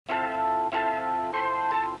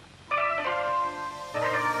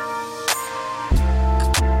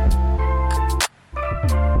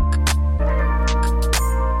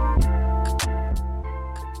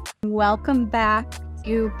welcome back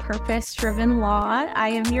to Purpose Driven Law. I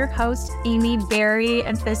am your host, Amy Berry,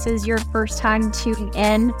 and this is your first time tuning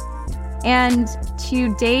in. And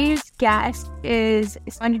today's guest is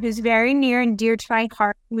someone who's very near and dear to my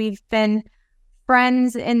heart. We've been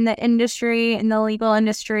friends in the industry, in the legal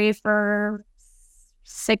industry, for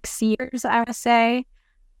 6 years, I would say.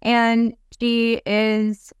 And she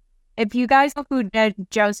is, if you guys know who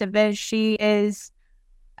Joseph is,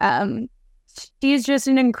 she's just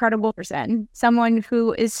an incredible person. Someone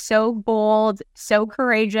who is so bold, so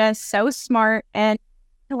courageous, so smart, and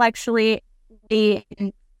intellectually.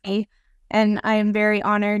 And I am very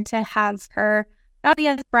honored to have her, not only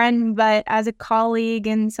as a friend, but as a colleague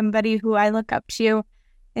and somebody who I look up to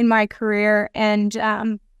in my career.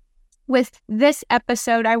 And with this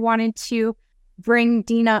episode, I wanted to bring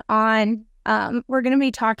Dina on. We're going to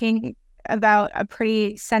be talking about a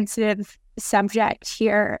pretty sensitive subject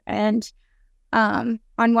here, and on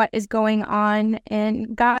what is going on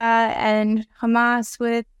in Gaza and Hamas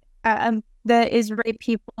with the Israeli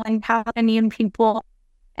people and Palestinian people.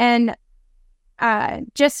 And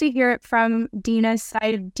just to hear it from Dina's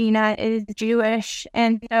side, Dina is Jewish,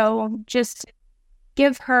 and so just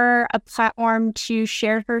give her a platform to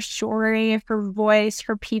share her story, her voice,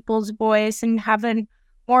 her people's voice, and have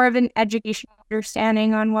more of an educational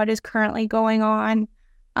understanding on what is currently going on.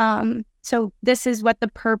 So this is what the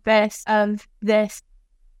purpose of this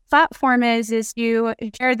platform is to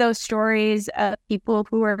share those stories of people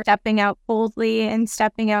who are stepping out boldly and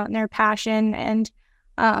stepping out in their passion, and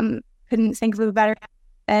couldn't think of a better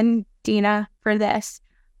than Dina for this.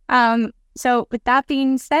 So with that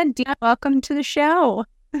being said, Dina, welcome to the show.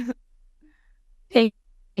 Thank you,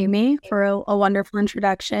 Amy, for a wonderful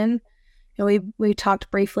introduction. We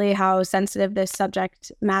talked briefly how sensitive this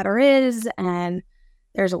subject matter is, and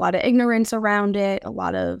there's a lot of ignorance around it, a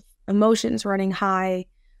lot of emotions running high,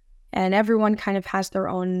 and everyone kind of has their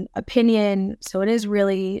own opinion. So it is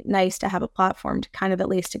really nice to have a platform to kind of at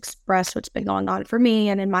least express what's been going on for me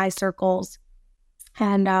and in my circles.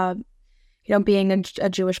 And, being a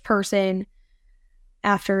Jewish person,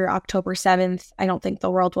 after October 7th, I don't think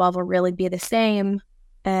the world will ever really be the same.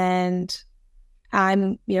 And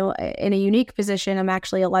I'm, in a unique position. I'm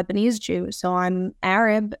actually a Lebanese Jew. So I'm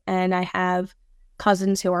Arab, and I have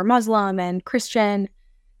cousins who are Muslim and Christian.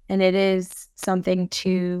 And it is something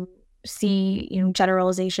to see,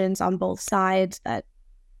 generalizations on both sides that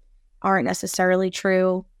aren't necessarily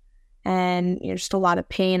true. And, just a lot of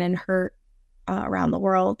pain and hurt around the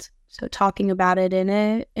world. So talking about it in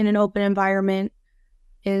an open environment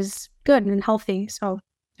is good and healthy. So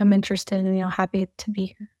I'm interested and, happy to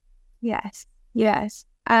be here. Yes.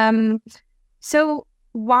 So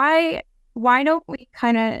why don't we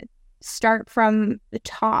kind of start from the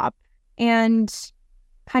top and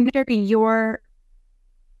kind of your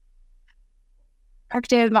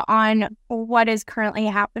perspective on what is currently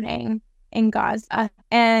happening in Gaza,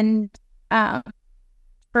 and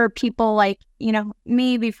for people like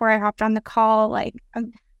me, before I hopped on the call, like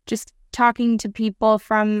just talking to people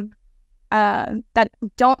from that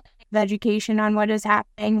don't have education on what is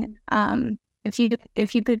happening. If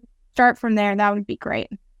you could start from there, that would be great.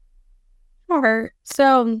 Sure.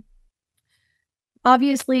 So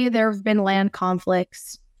obviously there have been land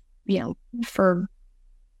conflicts, for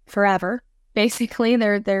forever. Basically,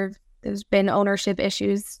 there's been ownership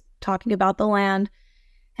issues talking about the land.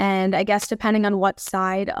 And I guess depending on what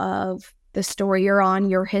side of the story you're on,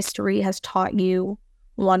 your history has taught you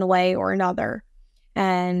one way or another.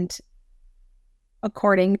 And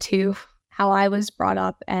according to how I was brought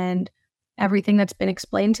up and everything that's been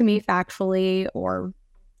explained to me factually, or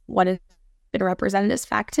what has been represented as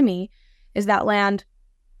fact to me, is that land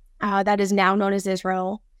that is now known as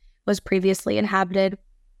Israel was previously inhabited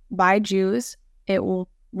by Jews. It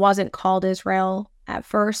wasn't called Israel at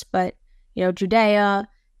first, but Judea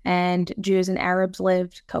and Jews and Arabs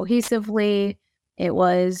lived cohesively. It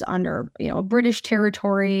was under British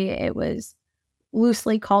territory. It was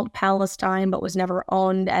loosely called Palestine, but was never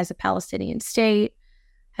owned as a Palestinian state.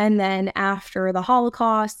 And then after the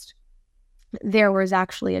Holocaust, there was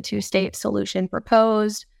actually a two-state solution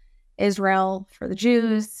proposed: Israel for the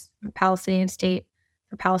Jews, a Palestinian state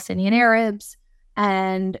for Palestinian Arabs.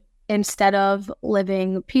 And instead of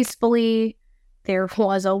living peacefully, there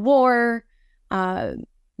was a war.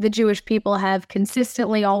 The Jewish people have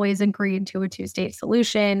consistently always agreed to a two-state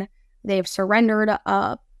solution. They've surrendered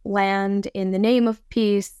up land in the name of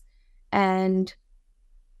peace. And,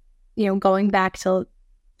 going back to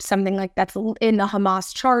something like that's in the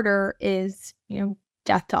Hamas charter is,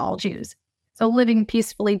 death to all Jews. So living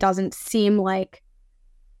peacefully doesn't seem like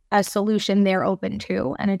a solution they're open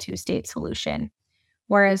to, and a two-state solution.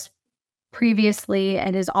 Whereas previously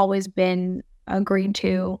and has always been agreed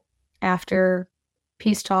to after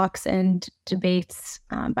peace talks and debates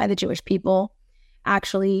by the Jewish people.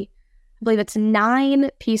 Actually, I believe it's 9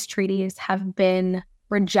 peace treaties have been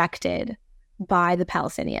rejected by the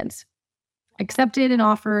Palestinians, accepted and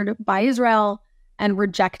offered by Israel and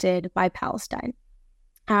rejected by Palestine.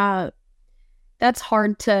 That's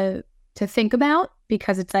hard to think about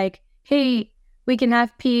because it's like, hey, we can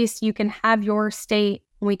have peace, you can have your state,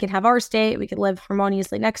 we can have our state, we can live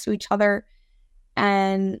harmoniously next to each other,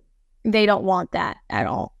 and they don't want that at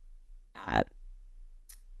all.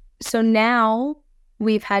 So now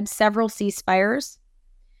we've had several ceasefires,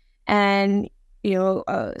 and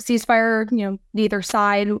ceasefire, neither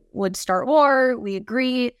side would start war. We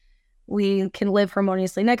agree, we can live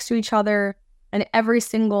harmoniously next to each other, and every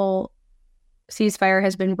single ceasefire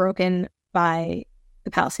has been broken by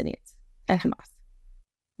the Palestinians and Hamas.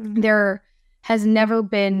 Mm-hmm. There has never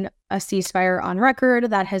been a ceasefire on record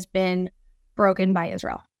that has been broken by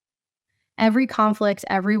Israel. Every conflict,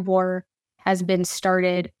 every war has been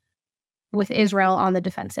started with Israel on the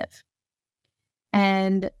defensive.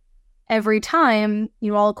 And every time,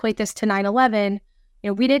 you all equate this to 9/11,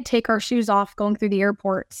 we didn't take our shoes off going through the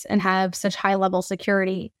airports and have such high-level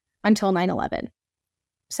security until 9/11.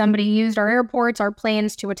 Somebody used our airports, our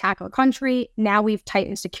planes to attack our country. Now we've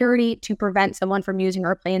tightened security to prevent someone from using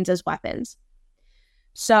our planes as weapons.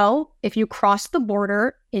 So if you cross the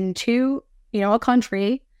border into, a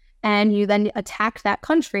country and you then attack that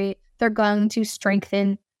country, they're going to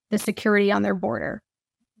strengthen the security on their border.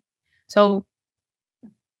 So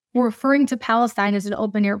we're referring to Palestine as an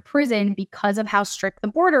open-air prison because of how strict the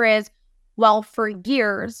border is. Well, for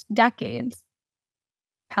years, decades,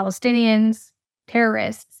 Palestinians,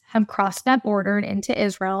 terrorists have crossed that border into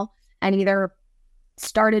Israel and either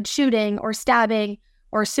started shooting or stabbing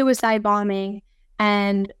or suicide bombing.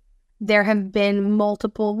 And there have been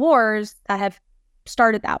multiple wars that have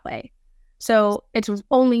started that way. So it's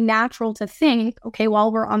only natural to think, okay,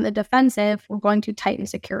 while we're on the defensive, we're going to tighten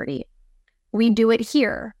security. We do it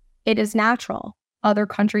here. It is natural. Other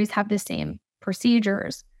countries have the same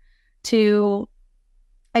procedures. To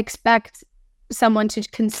expect someone to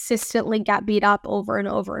consistently get beat up over and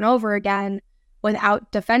over and over again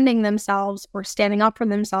without defending themselves or standing up for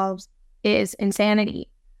themselves is insanity.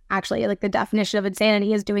 Actually, like the definition of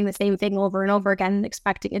insanity is doing the same thing over and over again and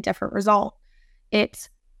expecting a different result. It's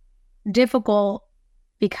difficult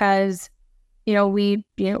because,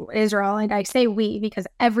 Israel, and I say we because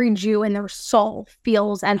every Jew in their soul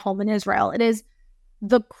feels at home in Israel. It is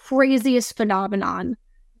the craziest phenomenon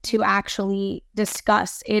to actually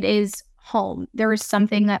discuss. It is home. There is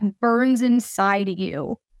something that burns inside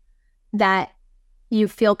you that you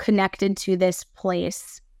feel connected to this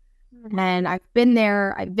place. And I've been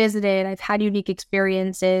there, I've visited, I've had unique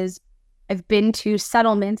experiences. I've been to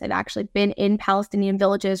settlements. I've actually been in Palestinian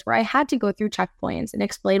villages where I had to go through checkpoints and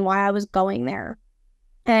explain why I was going there.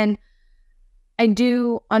 And I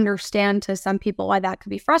do understand to some people why that could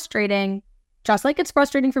be frustrating, just like it's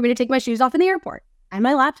frustrating for me to take my shoes off in the airport and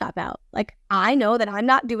my laptop out. Like, I know that I'm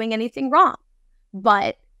not doing anything wrong,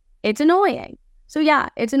 but it's annoying. So yeah,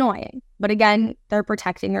 it's annoying. But again, they're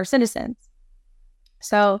protecting their citizens.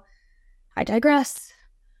 So I digress.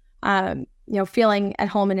 Feeling at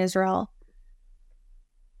home in Israel.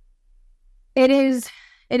 It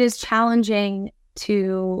is challenging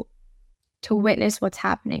to witness what's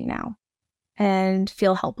happening now and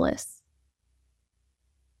feel helpless.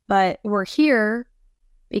 But we're here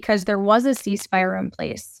because there was a ceasefire in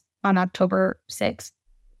place on October 6th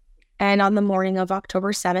and on the morning of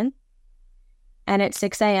October 7th. And at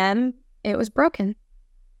 6 a.m., it was broken.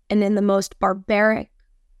 And in the most barbaric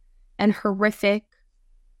and horrific,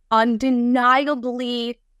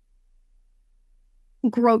 undeniably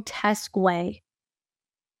grotesque way.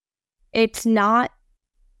 It's not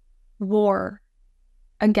war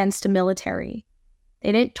against a military.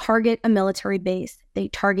 They didn't target a military base. They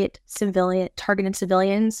targeted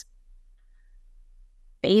civilians,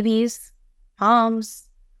 babies, moms,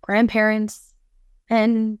 grandparents,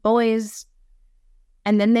 and boys.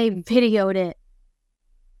 And then they videoed it.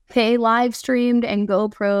 They live streamed and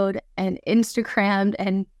GoPro'd and Instagrammed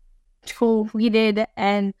and tweeted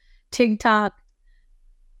and TikTok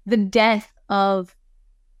the death of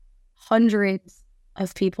hundreds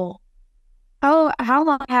of people. How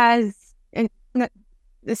long has,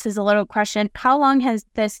 this is a little question, how long has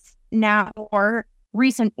this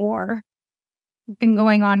recent war been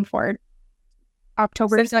going on for?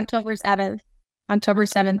 Since October 7th. October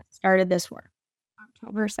 7th started this war.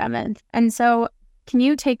 October 7th. And so can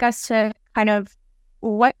you take us to kind of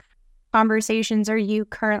what conversations are you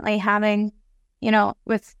currently having,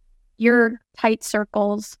 with your tight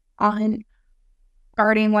circles on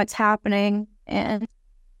guarding what's happening and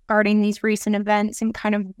guarding these recent events and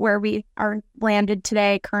kind of where we are landed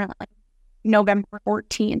today, currently November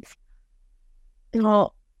 14th.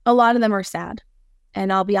 Well, a lot of them are sad.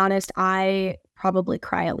 And I'll be honest, I probably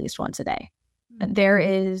cry at least once a day. There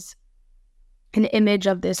is an image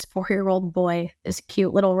of this 4-year-old boy, this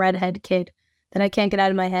cute little redhead kid that I can't get out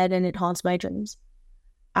of my head, and it haunts my dreams.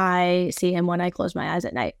 I see him when I close my eyes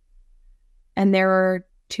at night. And there are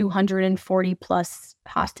 240 plus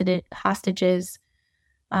hostages.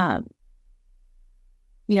 I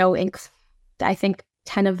think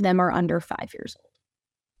 10 of them are under 5 years old.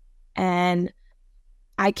 And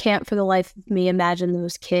I can't for the life of me imagine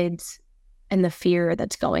those kids and the fear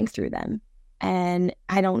that's going through them. And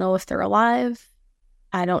I don't know if they're alive.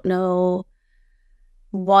 I don't know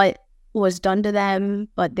what was done to them,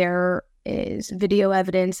 but there is video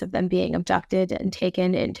evidence of them being abducted and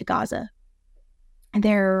taken into Gaza.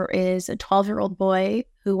 There is a 12-year-old boy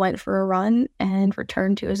who went for a run and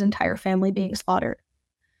returned to his entire family being slaughtered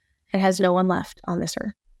and has no one left on this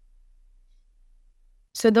earth.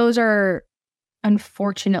 So those are,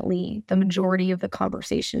 unfortunately, the majority of the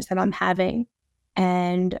conversations that I'm having.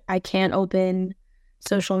 And I can't open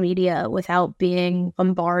social media without being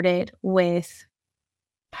bombarded with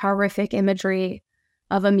horrific imagery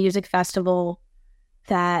of a music festival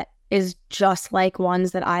that is just like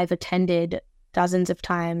ones that I've attended dozens of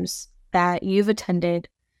times, that you've attended.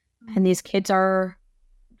 And these kids are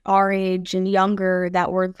our age and younger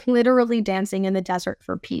that were literally dancing in the desert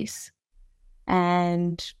for peace.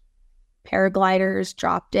 And paragliders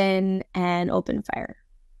dropped in and opened fire.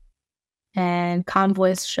 And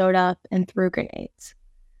convoys showed up and threw grenades.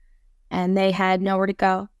 And they had nowhere to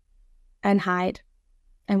go and hide.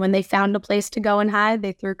 And when they found a place to go and hide,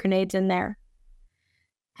 they threw grenades in there.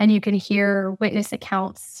 And you can hear witness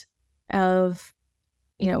accounts of,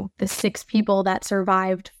 the 6 people that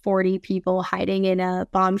survived, 40 people hiding in a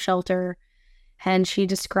bomb shelter. And she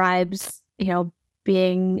describes,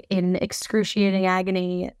 being in excruciating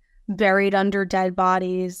agony, buried under dead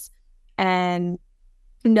bodies, and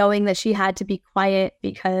knowing that she had to be quiet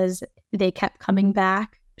because they kept coming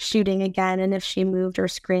back, shooting again, and if she moved or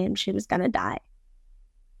screamed, she was going to die.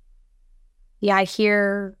 Yeah, I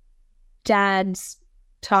hear dads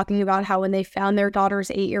talking about how when they found their daughter's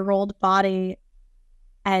 8-year-old body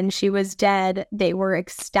and she was dead, they were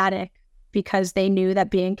ecstatic because they knew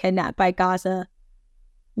that being kidnapped by Gaza,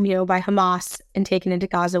 by Hamas and taken into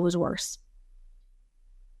Gaza was worse.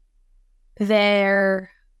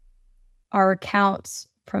 There are accounts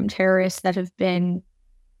from terrorists that have been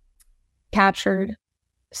captured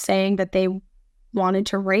saying that they wanted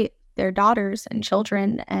to rape their daughters and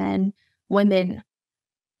children and women,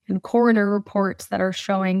 and coroner reports that are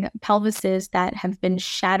showing pelvises that have been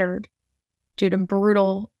shattered due to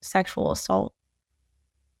brutal sexual assault,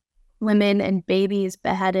 women and babies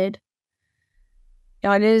beheaded.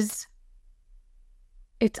 It's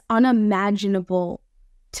unimaginable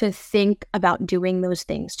to think about doing those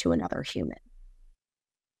things to another human.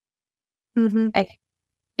 Mm-hmm.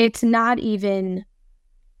 It's not even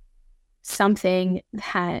something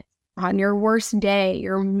that on your worst day,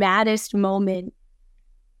 your maddest moment,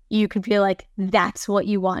 you could feel like that's what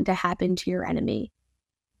you want to happen to your enemy.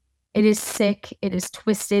 It is sick, it is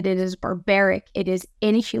twisted, it is barbaric, it is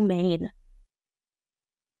inhumane.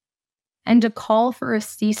 And to call for a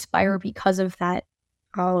ceasefire because of that,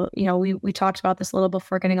 we talked about this a little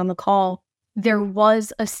before getting on the call. There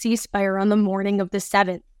was a ceasefire on the morning of the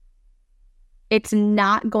 7th. It's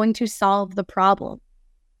not going to solve the problem.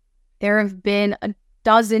 There have been a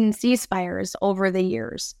dozen ceasefires over the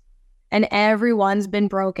years, and everyone's been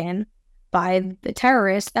broken by the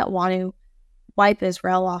terrorists that want to wipe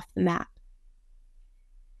Israel off the map.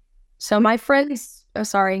 So my friends,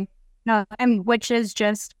 which is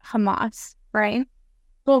just Hamas, right?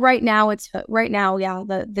 Well, right now,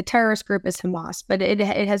 the terrorist group is Hamas, but it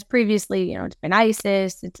has previously, it's been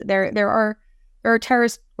ISIS. There are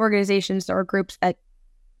terrorist organizations or groups that,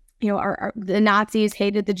 are the Nazis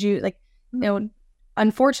hated the Jews.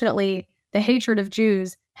 Unfortunately, the hatred of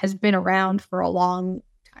Jews has been around for a long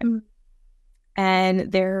time,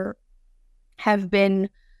 and there have been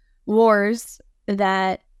wars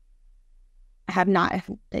that have not,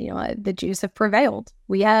 the Jews have prevailed.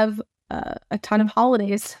 We have a ton of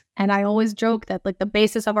holidays, and I always joke that the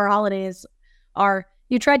basis of our holidays are,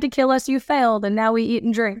 you tried to kill us, you failed, and now we eat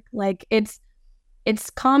and drink. It's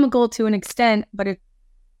comical to an extent, but it's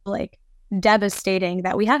devastating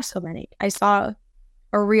that we have so many. I saw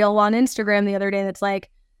a reel on Instagram the other day that's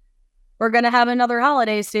we're going to have another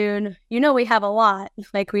holiday soon. We have a lot.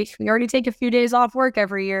 We already take a few days off work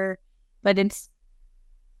every year. but it's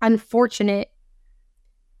unfortunate.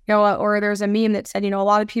 Or there's a meme that said, a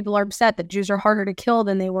lot of people are upset that Jews are harder to kill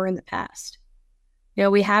than they were in the past.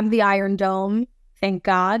 We have the Iron Dome, thank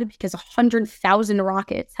God, because 100,000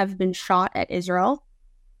 rockets have been shot at Israel.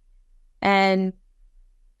 And,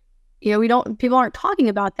 people aren't talking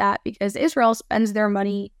about that because Israel spends their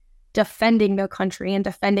money defending their country and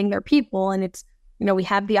defending their people. And it's, we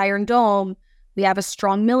have the Iron Dome, we have a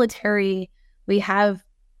strong military, we have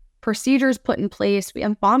procedures put in place, we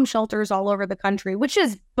have bomb shelters all over the country, which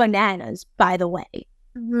is bananas, by the way.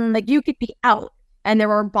 Mm-hmm. Like, you could be out and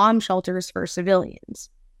there are bomb shelters for civilians.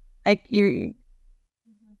 Like,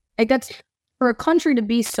 that's for a country to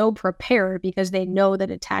be so prepared because they know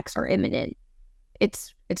that attacks are imminent.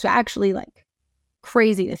 It's actually like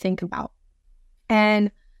crazy to think about.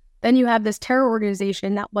 And then you have this terror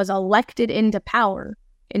organization that was elected into power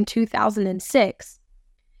in 2006.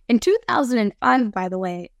 In 2005, by the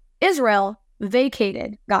way, Israel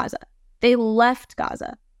vacated Gaza. They left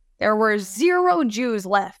Gaza. There were 0 Jews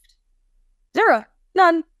left. 0.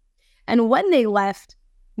 None. And when they left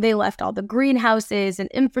all the greenhouses and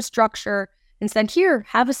infrastructure and said, here,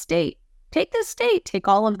 have a state. Take this state. Take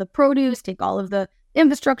all of the produce. Take all of the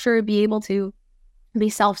infrastructure. Be able to be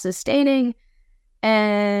self-sustaining.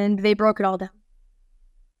 And they broke it all down.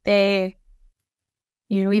 They,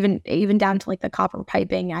 even down to like the copper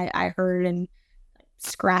piping, I heard, and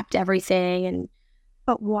scrapped everything. And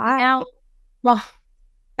but why? Now, well,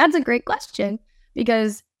 that's a great question,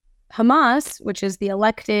 because Hamas, which is the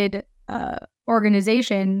elected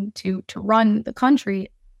organization to run the country,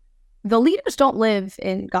 the leaders don't live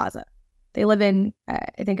in Gaza. They live in,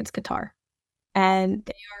 I think it's Qatar, and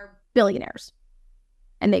they are billionaires.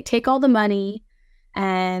 And they take all the money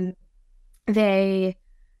and they,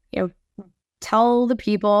 tell the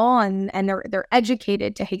people, and they're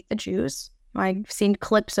educated to hate the Jews. I've seen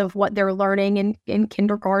clips of what they're learning in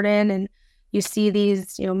kindergarten, and you see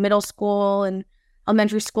these, middle school and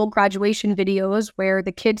elementary school graduation videos where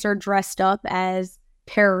the kids are dressed up as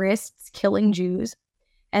terrorists killing Jews.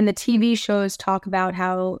 And the TV shows talk about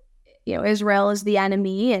how, Israel is the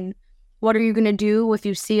enemy, and what are you going to do if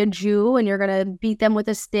you see a Jew and you're going to beat them with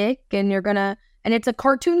a stick, and and it's a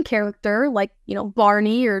cartoon character like,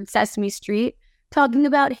 Barney or Sesame Street talking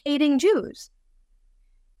about hating Jews.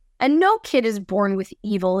 And no kid is born with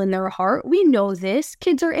evil in their heart. We know this.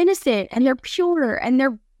 Kids are innocent and they're pure and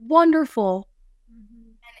they're wonderful. Mm-hmm.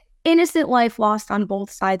 And innocent life lost on both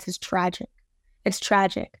sides is tragic. It's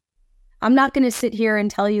tragic. I'm not going to sit here and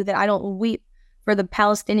tell you that I don't weep for the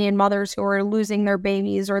Palestinian mothers who are losing their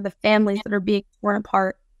babies or the families that are being torn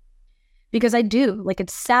apart, because I do. Like,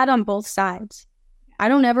 it's sad on both sides. I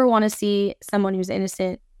don't ever want to see someone who's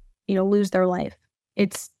innocent, lose their life.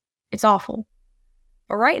 It's awful.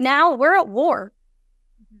 But right now, we're at war.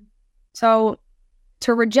 Mm-hmm. So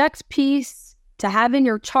to reject peace, to have in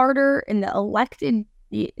your charter in the elected,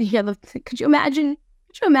 could you imagine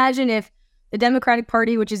if the Democratic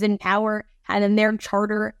Party, which is in power, had in their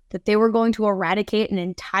charter that they were going to eradicate an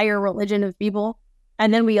entire religion of people,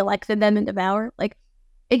 and then we elected them into power? Like,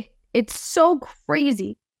 it's so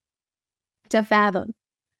crazy to fathom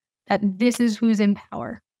that this is who's in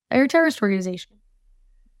power. They're a terrorist organization.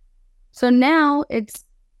 So now it's,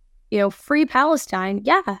 free Palestine.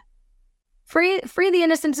 Yeah. Free the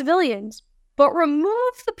innocent civilians, but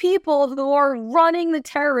remove the people who are running the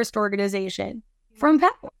terrorist organization from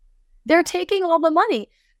power. They're taking all the money.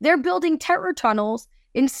 They're building terror tunnels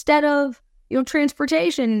instead of,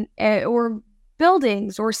 transportation or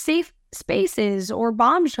buildings or safe spaces or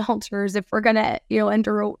bomb shelters if we're going to,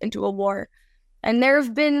 enter into a war. And there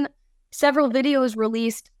have been several videos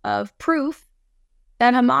released of proof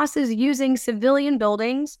that Hamas is using civilian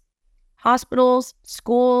buildings, hospitals,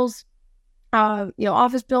 schools,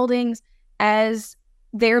 office buildings as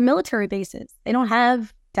their military bases. They don't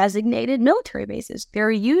have designated military bases. They're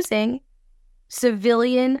using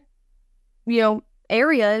civilian,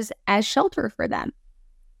 areas as shelter for them.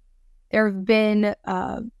 There have been,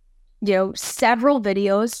 several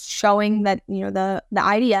videos showing that, the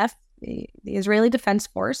IDF, the Israeli Defense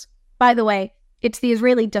Force, by the way, it's the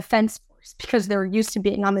Israeli Defense Force because they're used to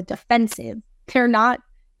being on the defensive. They're not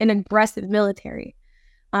an aggressive military.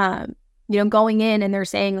 Going in and they're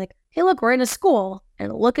saying like, hey, look, we're in a school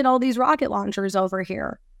and look at all these rocket launchers over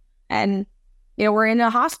here. And, we're in a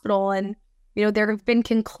hospital, and, there have been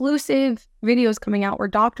conclusive videos coming out where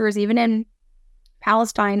doctors, even in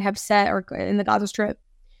Palestine, have said, or in the Gaza Strip,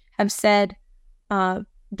 have said the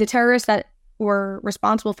terrorists that were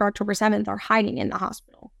responsible for October 7th are hiding in the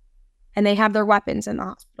hospital, and they have their weapons in the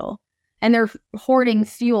hospital, and they're hoarding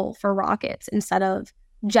fuel for rockets instead of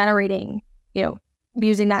generating,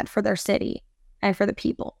 using that for their city and for the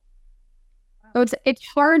people. So it's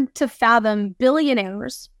hard to fathom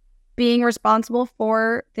billionaires being responsible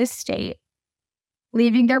for this state,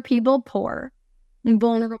 leaving their people poor and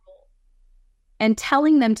vulnerable, and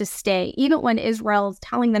telling them to stay, even when Israel is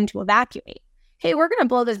telling them to evacuate. Hey, we're going to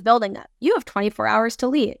blow this building up. You have 24 hours to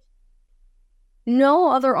leave. No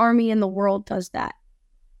other army in the world does that.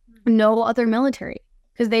 No other military,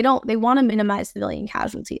 because they want to minimize civilian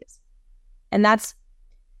casualties. And that's,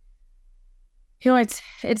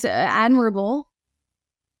 it's admirable,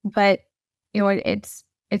 but,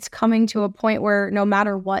 it's coming to a point where no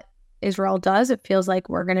matter what Israel does, it feels like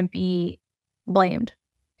we're going to be blamed.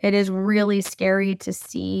 It is really scary to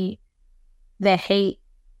see the hate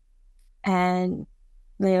and,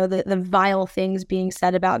 the vile things being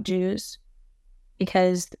said about Jews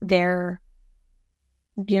because they're,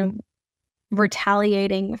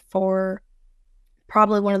 retaliating for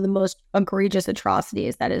probably one of the most egregious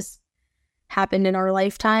atrocities that has happened in our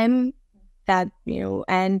lifetime. That,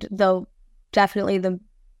 and though definitely the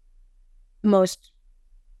most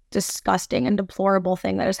disgusting and deplorable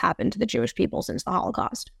thing that has happened to the Jewish people since the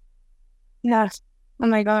Holocaust. Yes. Oh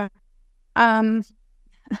my God.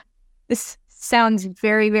 This sounds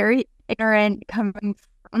very, very ignorant coming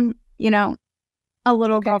from, a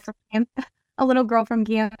little girl from camp. A little girl from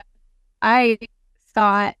camp. I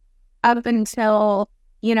thought up until,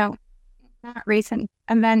 not recent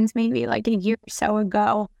events, maybe like a year or so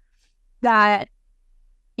ago, that,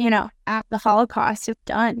 after the Holocaust is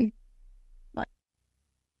done. Like,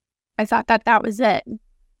 I thought that was it.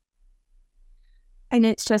 And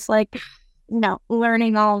it's just like,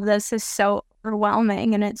 learning all of this is so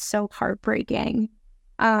overwhelming and it's so heartbreaking.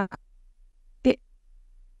 And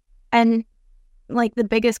like the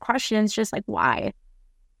biggest question is just like, why?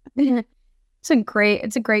 It's a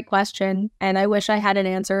great question, and I wish I had an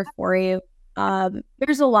answer for you.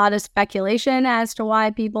 There's a lot of speculation as to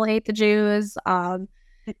why people hate the Jews. I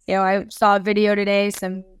saw a video today.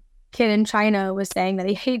 Some kid in China was saying that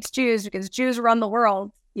he hates Jews because Jews run the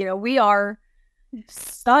world. We are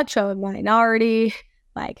such a minority,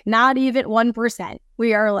 like not even 1%.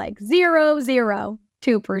 We are like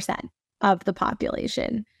 0.02% of the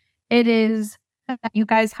population. It is. You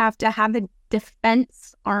guys have to have a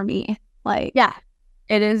defense army. Like, yeah,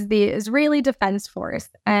 it is the Israeli Defense Force.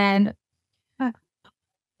 And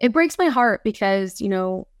it breaks my heart because,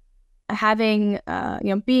 having,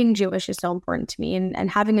 being Jewish is so important to me,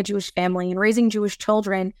 and having a Jewish family and raising Jewish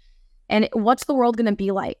children. And what's the world going to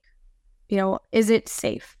be like? Is it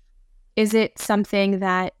safe? Is it something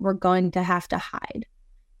that we're going to have to hide?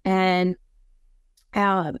 And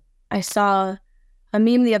I saw a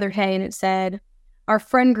meme the other day, and it said, our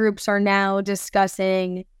friend groups are now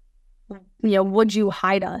discussing, would you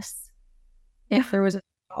hide us if there was a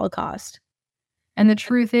Holocaust? And the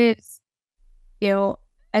truth is,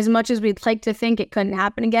 as much as we'd like to think it couldn't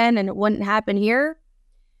happen again and it wouldn't happen here,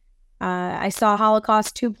 I saw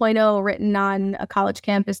Holocaust 2.0 written on a college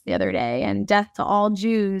campus the other day, and death to all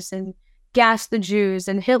Jews, and gas the Jews,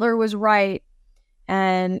 and Hitler was right,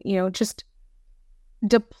 and, just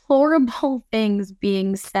deplorable things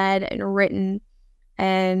being said and written.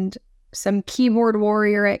 And some keyboard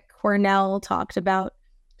warrior at Cornell talked about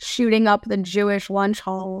shooting up the Jewish lunch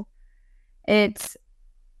hall. It's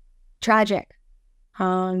tragic.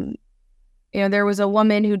 There was a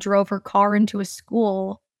woman who drove her car into a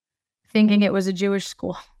school thinking it was a Jewish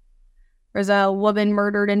school. There's a woman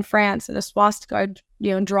murdered in France and a swastika,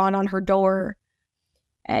 drawn on her door.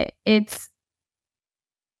 It's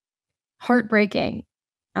heartbreaking.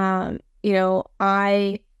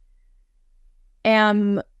 I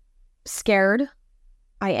am scared.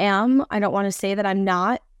 I don't want to say that I'm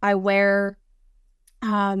not. I wear,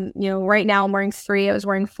 right now I'm wearing 3. I was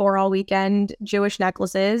wearing 4 all weekend Jewish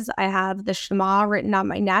necklaces. I have the Shema written on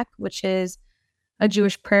my neck, which is a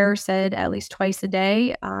Jewish prayer said at least twice a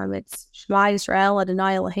day. It's Shema Israel,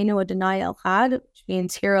 Adonai Eloheinu, Adonai Echad, which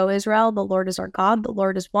means Hear, O Israel, the Lord is our God, the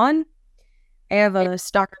Lord is one. I have a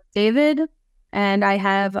Star of David, and I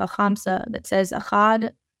have a Chamsa that says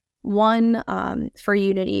Echad, one, for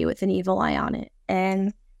unity with an evil eye on it.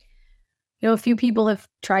 And, a few people have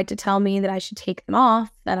tried to tell me that I should take them off,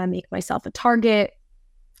 that I make myself a target.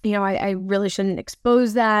 I really shouldn't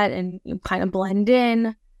expose that and kind of blend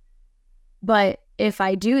in. But if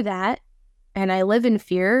I do that and I live in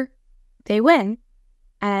fear, they win.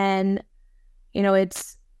 And,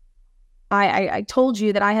 I told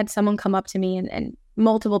you that I had someone come up to me and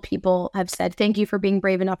multiple people have said, thank you for being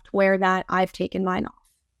brave enough to wear that. I've taken mine off.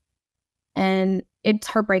 And it's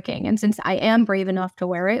heartbreaking. And since I am brave enough to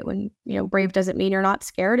wear it, when, brave doesn't mean you're not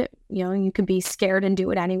scared. You can be scared and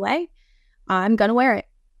do it anyway. I'm going to wear it.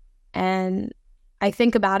 And I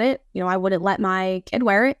think about it, I wouldn't let my kid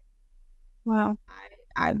wear it. Wow.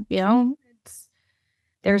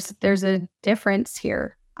 There's a difference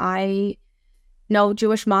here. I know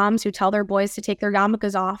Jewish moms who tell their boys to take their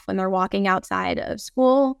yarmulkes off when they're walking outside of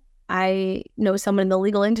school. I know someone in the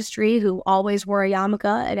legal industry who always wore a yarmulke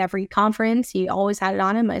at every conference. He always had it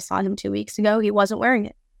on him. I saw him 2 weeks ago. He wasn't wearing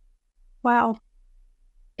it. Wow.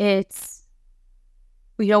 It's,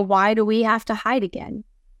 why do we have to hide again?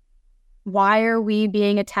 Why are we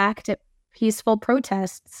being attacked at peaceful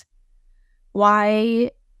protests?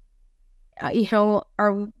 Why,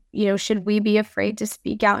 should we be afraid to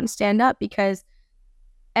speak out and stand up? Because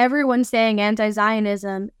everyone saying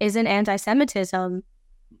anti-Zionism isn't anti-Semitism,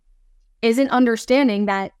 isn't understanding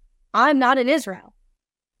that I'm not in Israel.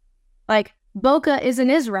 Like, Boca is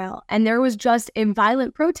in Israel, and there was just a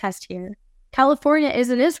violent protest here. California is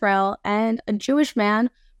in Israel, and a Jewish man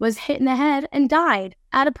was hit in the head and died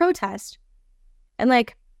at a protest. And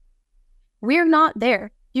we're not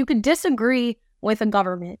there. You could disagree with a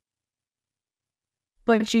government,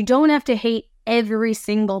 but you don't have to hate every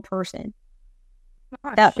single person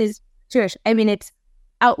that is Jewish. I mean, it's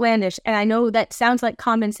outlandish. And I know that sounds like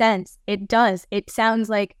common sense. It does. It sounds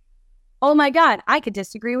like, oh my God, I could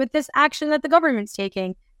disagree with this action that the government's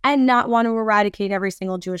taking and not want to eradicate every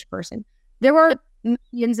single Jewish person. There were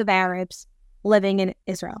millions of Arabs living in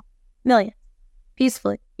Israel. Millions.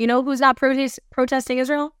 Peacefully. You know who's not protesting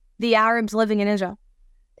Israel? The Arabs living in Israel.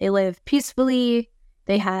 They live peacefully.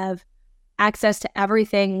 They have access to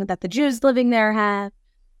everything that the Jews living there have.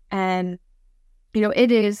 And,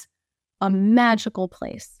 it is a magical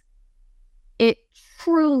place. It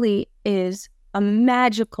truly is a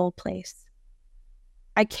magical place.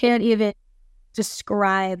 I can't even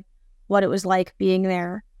describe what it was like being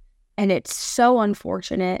there. And it's so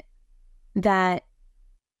unfortunate that,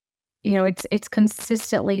 it's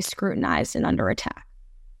consistently scrutinized and under attack.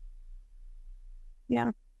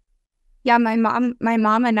 Yeah. Yeah, my mom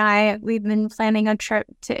and I, we've been planning a trip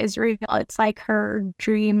to Israel. It's like her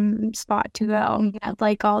dream spot to go. We had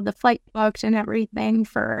all the flight booked and everything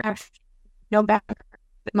for November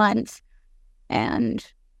months. And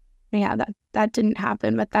yeah, that didn't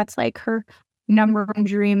happen. But that's her number one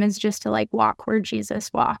dream, is just to walk where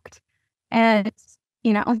Jesus walked. And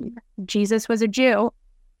Jesus was a Jew.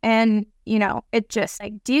 And, it just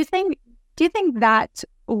do you think that's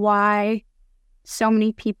why so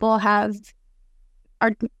many people are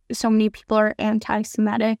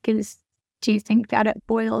anti-Semitic? Do you think that it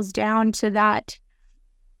boils down to that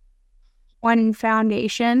one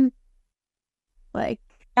foundation?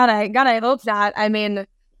 Gotta hope that. I mean,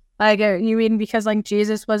 you mean because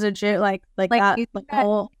Jesus was a Jew, that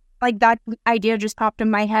idea just popped in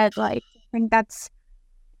my head. I think that's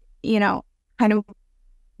kind of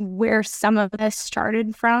where some of this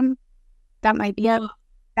started from. That might be a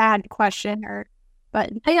bad question,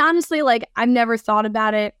 but I honestly, I've never thought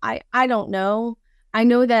about it. I don't know. I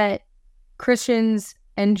know that Christians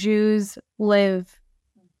and Jews live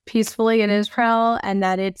peacefully in Israel, and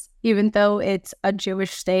that even though it's a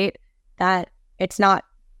Jewish state, that it's not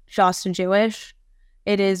just Jewish.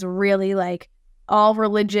 It is really all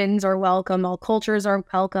religions are welcome, all cultures are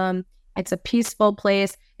welcome. It's a peaceful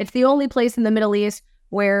place. It's the only place in the Middle East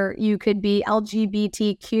where you could be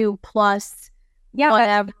LGBTQ plus,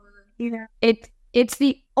 whatever. Yeah. It's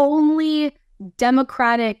the only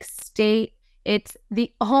democratic state. It's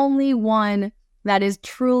the only one that is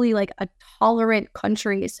truly a tolerant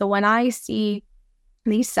country. So when I see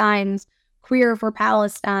these signs, queer for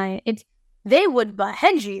Palestine, they would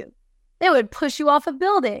behead you. They would push you off a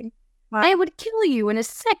building. Wow. They would kill you in a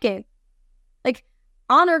second.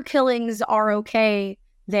 Honor killings are okay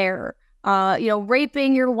there.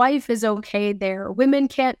 Raping your wife is okay there. Women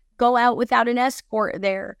can't go out without an escort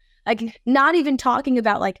there. Not even talking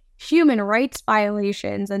about human rights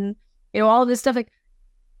violations and all this stuff.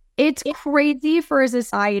 It's crazy for a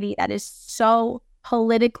society that is so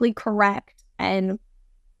politically correct and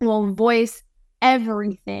will voice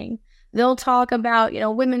everything. They'll talk about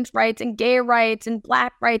women's rights and gay rights and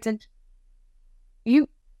black rights, and you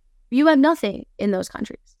have nothing in those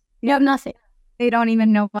countries. You have nothing. They don't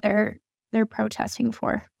even know what they're protesting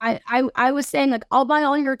for. I was saying I'll buy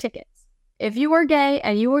all your tickets. If you are gay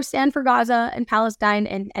and you will stand for Gaza and Palestine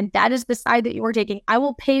and that is the side that you are taking, I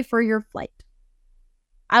will pay for your flight.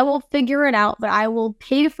 I will figure it out, but I will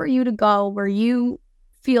pay for you to go where you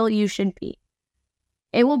feel you should be.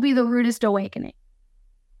 It will be the rudest awakening.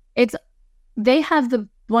 They have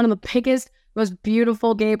one of the biggest, most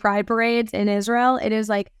beautiful gay pride parades in Israel. It is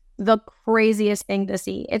the craziest thing to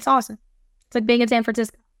see. It's awesome. It's being in San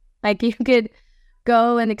Francisco. You could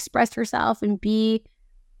go and express yourself and be.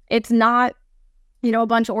 It's not, a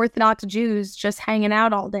bunch of Orthodox Jews just hanging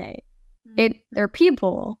out all day. They're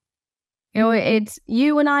people. It's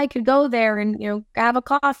you and I could go there and, have a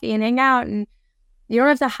coffee and hang out, and you don't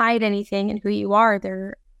have to hide anything in who you are.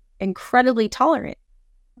 They're incredibly tolerant.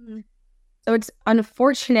 So it's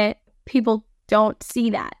unfortunate people don't see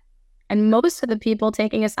that. And most of the people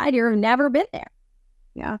taking a side here have never been there.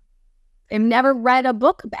 Yeah. They've never read a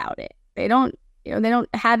book about it. They don't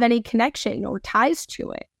have any connection or ties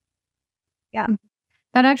to it. Yeah.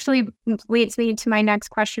 That actually leads me to my next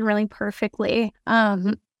question really perfectly.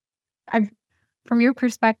 From your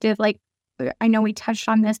perspective, like, I know we touched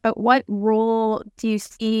on this, but what role do you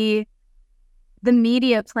see the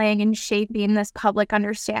media playing in shaping this public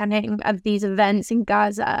understanding of these events in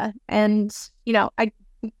Gaza? And,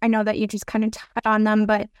 I know that you just kind of touched on them,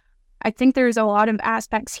 but I think there's a lot of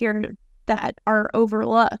aspects here that are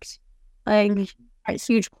overlooked. Like, a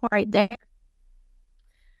huge point right there.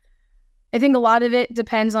 I think a lot of it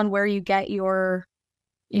depends on where you get your,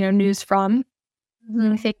 news from.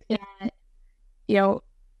 I think that,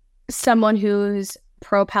 someone who's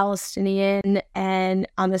pro-Palestinian and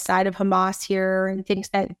on the side of Hamas here and thinks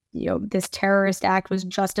that, this terrorist act was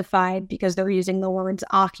justified because they're using the words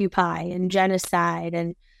occupy and genocide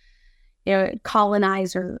and,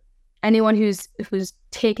 colonizer. Anyone who's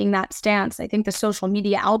taking that stance, I think the social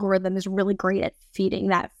media algorithm is really great at feeding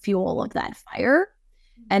that fuel of that fire.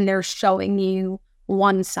 And they're showing you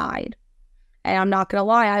one side. And I'm not going to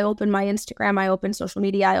lie, I open my Instagram, I open social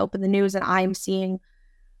media, I open the news, and I'm seeing,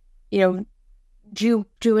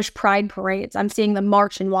 Jewish pride parades. I'm seeing the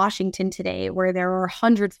march in Washington today where there are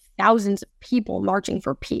hundreds of thousands of people marching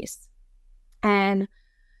for peace. And,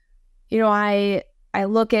 I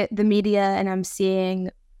look at the media and I'm seeing,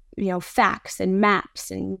 facts and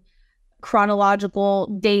maps and chronological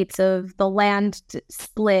dates of the land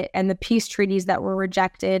split and the peace treaties that were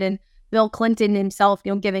rejected. And Bill Clinton himself,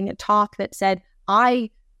 giving a talk that said,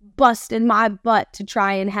 I busted my butt to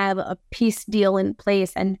try and have a peace deal in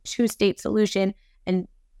place and two-state solution, and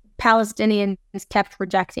Palestinians kept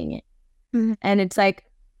rejecting it. And it's like,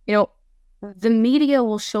 the media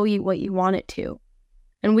will show you what you want it to.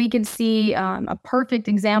 And we can see a perfect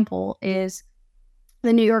example is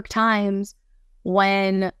the New York Times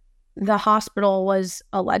when the hospital was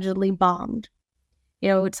allegedly bombed.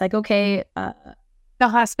 It's like, okay. The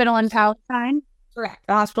hospital in Palestine? Correct.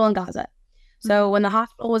 The hospital in Gaza. So when the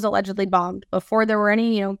hospital was allegedly bombed, before there were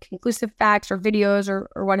any, conclusive facts or videos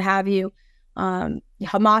or what have you,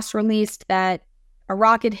 Hamas released that a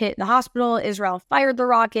rocket hit the hospital, Israel fired the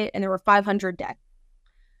rocket, and there were 500 dead.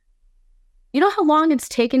 You know how long it's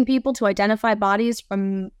taken people to identify bodies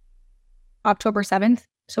from October 7th?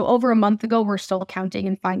 So over a month ago, we're still counting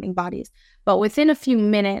and finding bodies. But within a few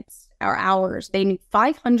minutes or hours, they knew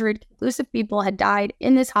 500 conclusive people had died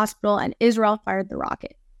in this hospital, and Israel fired the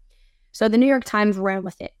rocket. So the New York Times ran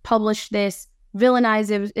with it, published this,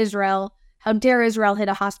 villainized Israel. How dare Israel hit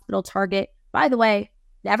a hospital target? By the way,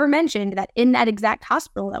 never mentioned that in that exact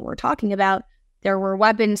hospital that we're talking about, there were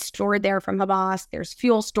weapons stored there from Hamas. There's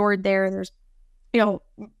fuel stored there. There's,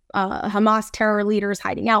 Hamas terror leaders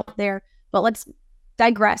hiding out there. But let's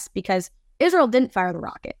digress, because Israel didn't fire the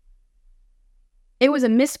rocket. It was a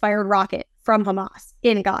misfired rocket from Hamas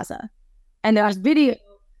in Gaza. And there's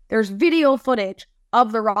video footage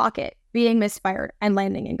of the rocket being misfired and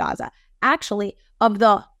landing in Gaza. Actually, of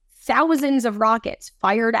the thousands of rockets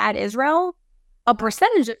fired at Israel, a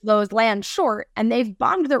percentage of those land short, and they've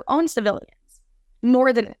bombed their own civilians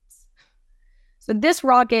more than this. So this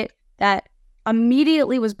rocket that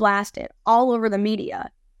immediately was blasted all over the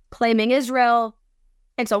media, claiming Israel,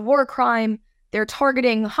 it's a war crime, they're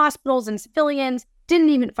targeting hospitals and civilians, didn't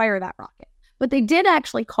even fire that rocket. But they did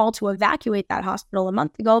actually call to evacuate that hospital a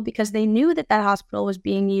month ago because they knew that that hospital was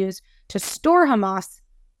being used to store Hamas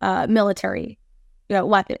military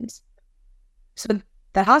weapons. So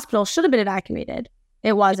that hospital should have been evacuated.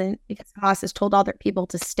 It wasn't, because Hamas has told all their people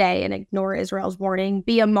to stay and ignore Israel's warning,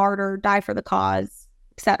 be a martyr, die for the cause,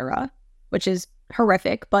 etc., which is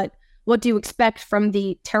horrific. But what do you expect from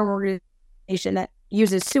the terror organization that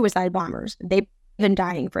uses suicide bombers? They've been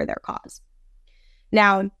dying for their cause.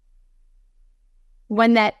 Now,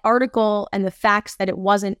 when that article and the facts that it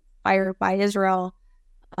wasn't fired by Israel,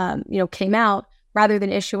 came out, rather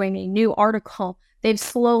than issuing a new article, they've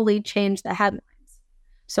slowly changed the headlines.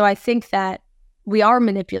 So I think that we are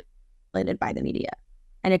manipulated by the media,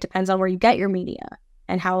 and it depends on where you get your media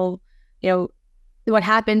and how, what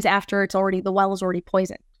happens after the well is already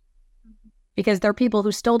poisoned. Because there are people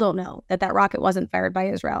who still don't know that that rocket wasn't fired by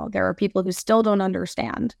Israel. There are people who still don't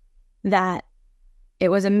understand that It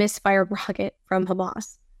was a misfired rocket from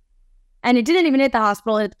Hamas. And it didn't even hit the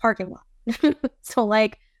hospital, it hit the parking lot. So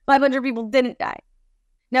like 500 people didn't die.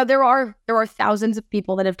 Now there are thousands of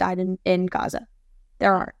people that have died in Gaza.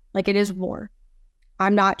 There are. Like, it is war.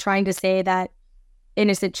 I'm not trying to say that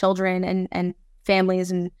innocent children and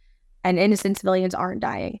families and innocent civilians aren't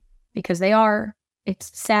dying, because they are.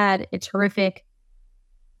 It's sad. It's horrific.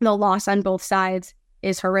 The loss on both sides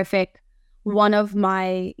is horrific. One of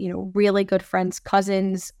my, really good friend's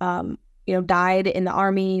cousins, died in the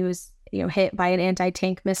army. He was, hit by an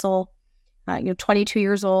anti-tank missile, 22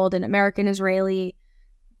 years old, an American Israeli.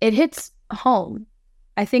 It hits home.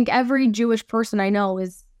 I think every Jewish person I know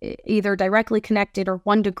is either directly connected or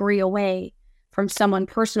 1 degree away from someone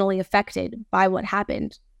personally affected by what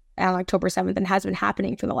happened on October 7th and has been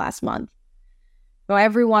happening for the last month.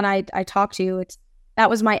 Everyone I talk to, that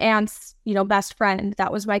was my aunt's, best friend.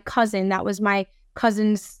 That was my cousin. That was my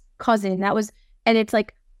cousin's cousin. And it's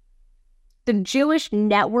like the Jewish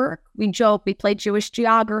network. We joke, we play Jewish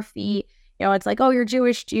geography. It's like, oh, you're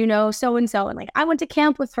Jewish, do you know so-and-so? And like, I went to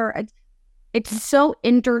camp with her. It's so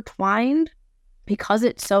intertwined because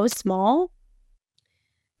it's so small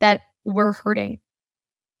that we're hurting.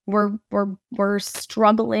 We're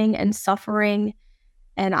struggling and suffering.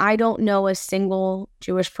 And I don't know a single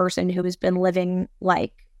Jewish person who has been living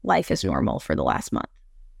like life is normal for the last month.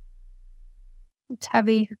 It's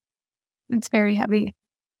heavy. It's very heavy.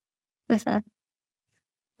 Listen.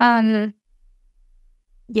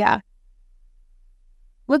 Yeah.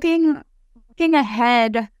 Looking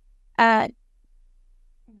ahead at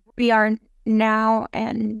we are now,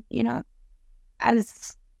 and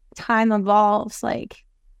as time evolves, like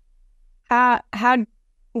how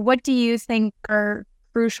what do you think are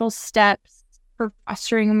crucial steps for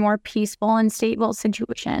fostering a more peaceful and stable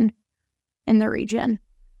situation in the region?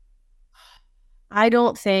 I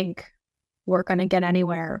don't think we're going to get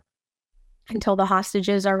anywhere until the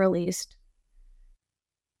hostages are released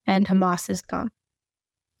and Hamas is gone.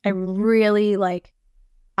 I really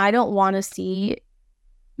I don't want to see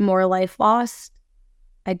more life lost.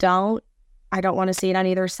 I don't want to see it on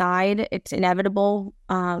either side. It's inevitable.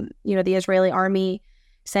 The Israeli army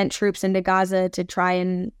sent troops into Gaza to try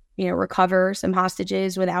and, recover some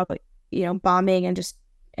hostages without, bombing and just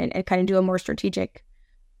and kind of do a more strategic,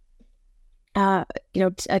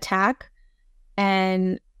 attack.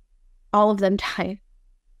 And all of them died.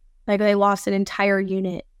 Like, they lost an entire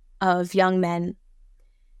unit of young men.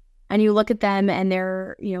 And you look at them and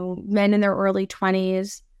they're, men in their early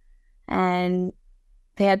 20s, and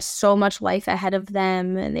they had so much life ahead of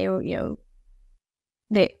them. And they were,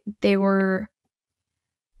 they were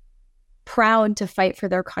proud to fight for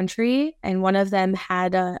their country. And one of them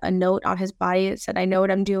had a note on his body that said, I know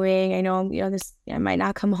what I'm doing. I know, I might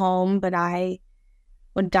not come home, but I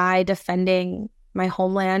would die defending my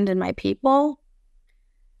homeland and my people.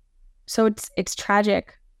 So it's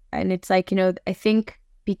tragic. And it's like, I think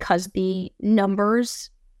because the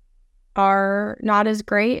numbers are not as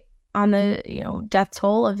great on the, death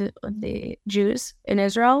toll of the Jews in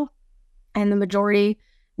Israel, and the majority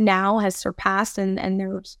now has surpassed, and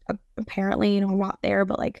there's apparently, not there,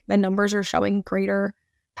 but like the numbers are showing greater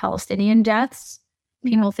Palestinian deaths.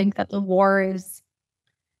 People think that the war is,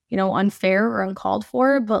 unfair or uncalled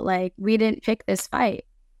for, but like, we didn't pick this fight.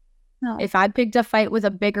 No. If I picked a fight with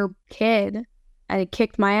a bigger kid and it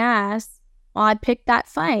kicked my ass, well, I picked that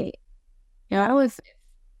fight.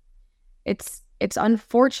 It's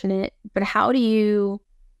unfortunate, but how do you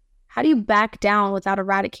back down without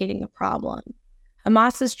eradicating a problem?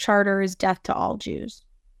 Hamas's charter is death to all Jews.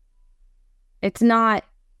 It's not,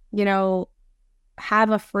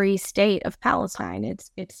 have a free state of Palestine.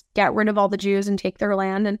 It's get rid of all the Jews and take their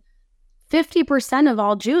land. And 50% of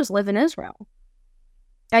all Jews live in Israel.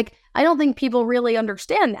 Like, I don't think people really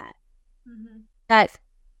understand that. Mm-hmm. That,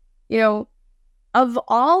 of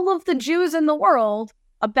all of the Jews in the world,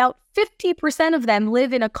 about 50% of them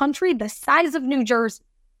live in a country the size of New Jersey.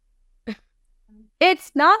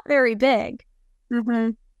 It's not very big.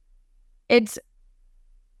 Mm-hmm. It's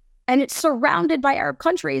surrounded by Arab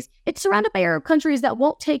countries. It's surrounded by Arab countries that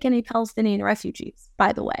won't take any Palestinian refugees,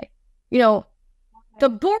 by the way. The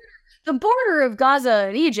border of Gaza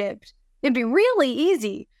and Egypt, it'd be really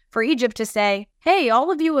easy for Egypt to say, hey,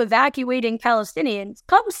 all of you evacuating Palestinians,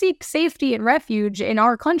 come seek safety and refuge in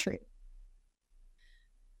our country.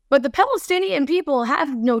 But the Palestinian people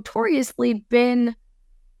have notoriously been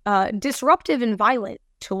disruptive and violent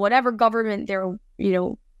to whatever government they're,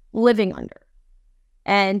 living under.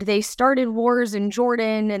 And they started wars in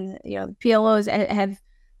Jordan, and, the PLOs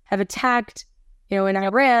have attacked, in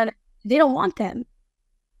Iran. They don't want them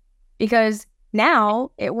because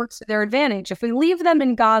Now it works to their advantage. If we leave them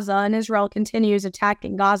in Gaza and Israel continues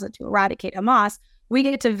attacking Gaza to eradicate Hamas, we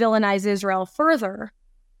get to villainize Israel further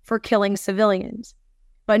for killing civilians.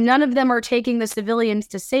 But none of them are taking the civilians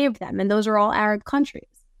to save them, and those are all Arab countries.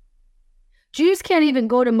 Jews can't even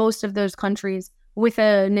go to most of those countries with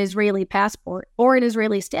an Israeli passport or an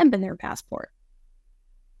Israeli stamp in their passport.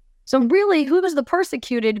 So really, who is the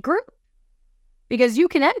persecuted group? Because you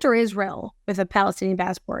can enter Israel with a Palestinian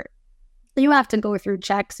passport. You have to go through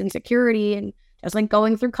checks and security and just like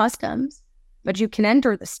going through customs, but you can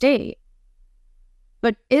enter the state.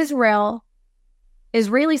 But Israeli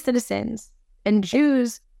citizens and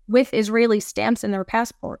Jews with Israeli stamps in their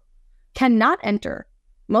passport cannot enter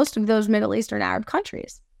most of those Middle Eastern Arab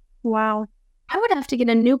countries. Wow. I would have to get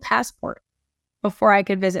a new passport before I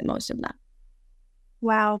could visit most of them.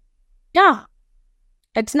 Wow. Yeah.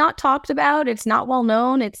 It's not talked about. It's not well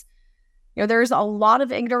known. There's a lot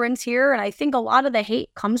of ignorance here, and I think a lot of the hate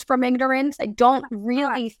comes from ignorance. I don't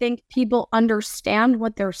really think people understand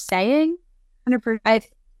what they're saying. 100%.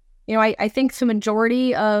 I think the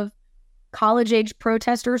majority of college-age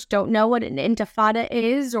protesters don't know what an intifada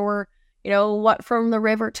is or, what from the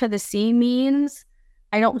river to the sea means.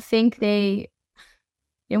 I don't think we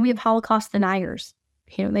have Holocaust deniers.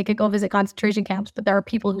 They could go visit concentration camps, but there are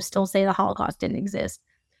people who still say the Holocaust didn't exist.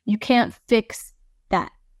 You can't fix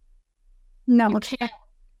that. No, you can't.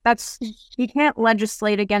 You can't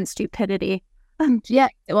legislate against stupidity. Yeah.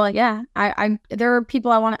 Well, yeah. There are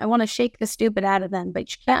people I want to shake the stupid out of them,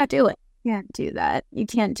 but you can't do it. You can't do that. You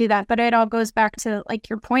can't do that. But it all goes back to like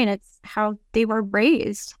your point. It's how they were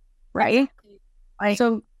raised, right? Like,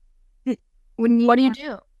 so what do you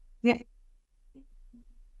do? Yeah.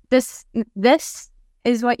 This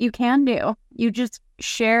is what you can do. You just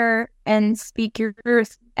share and speak your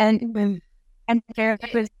truth and share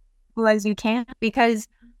it with people as you can, because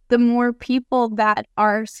the more people that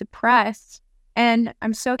are suppressed, and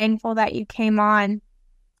I'm so thankful that you came on,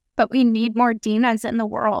 but we need more Dinas in the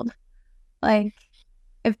world. Like,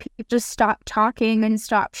 if people just stop talking and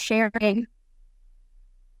stop sharing.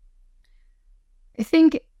 I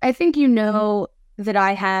think that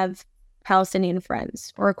I have Palestinian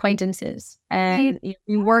friends or acquaintances, and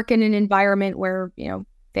we work in an environment where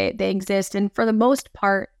they exist, and for the most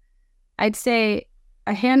part, I'd say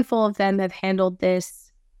a handful of them have handled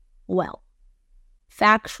this well,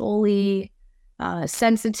 factually,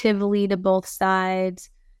 sensitively to both sides,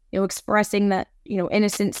 expressing that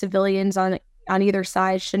innocent civilians on either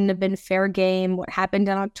side shouldn't have been fair game. What happened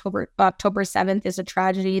on October 7th is a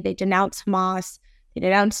tragedy. They denounce Hamas, they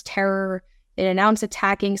denounce terror, they denounce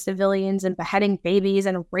attacking civilians and beheading babies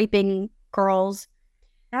and raping girls.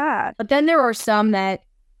 Yeah. But then there are some that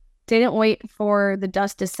didn't wait for the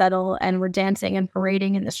dust to settle and were dancing and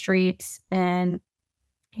parading in the streets and,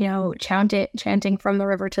 chanting from the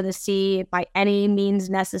river to the sea by any means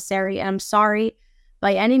necessary. And I'm sorry,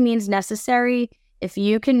 by any means necessary, if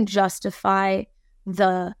you can justify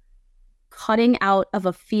the cutting out of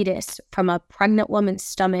a fetus from a pregnant woman's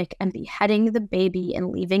stomach and beheading the baby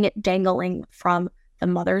and leaving it dangling from the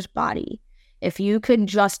mother's body, if you could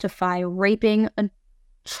justify raping a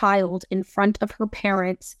child in front of her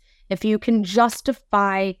parents, if you can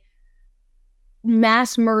justify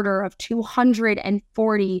mass murder of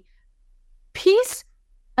 240 peace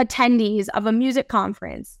attendees of a music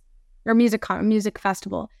conference or music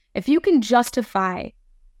festival, if you can justify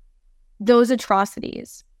those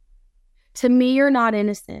atrocities, to me, you're not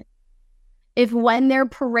innocent. If when they're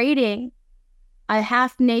parading a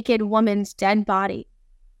half-naked woman's dead body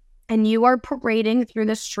and you are parading through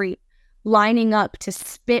the street, lining up to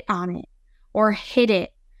spit on it or hit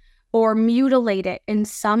it or mutilate it in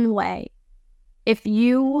some way, if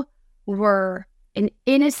you were an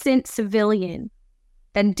innocent civilian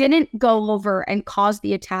that didn't go over and cause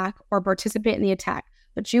the attack or participate in the attack,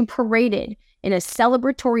 but you paraded in a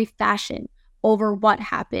celebratory fashion over what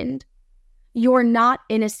happened, you're not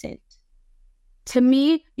innocent. To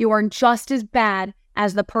me, you are just as bad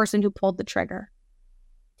as the person who pulled the trigger,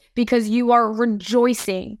 because you are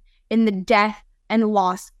rejoicing in the death and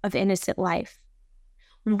loss of innocent life.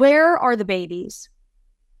 Where are the babies?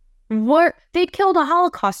 They killed a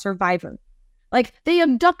Holocaust survivor. Like, they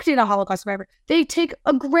abducted a Holocaust survivor. They take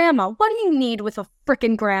a grandma. What do you need with a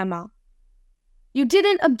freaking grandma? You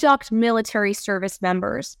didn't abduct military service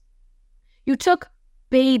members. You took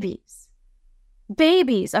babies,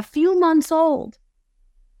 a few months old.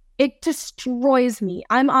 It destroys me.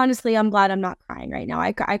 I'm glad I'm not crying right now.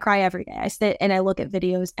 I cry every day. I sit and I look at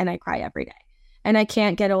videos and I cry every day. And I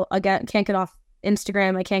can't get off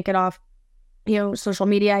Instagram. I can't get off, social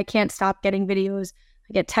media. I can't stop getting videos.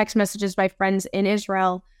 I get text messages by friends in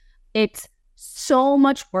Israel. It's so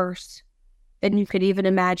much worse than you could even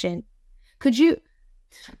imagine.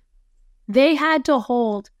 They had to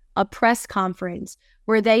hold a press conference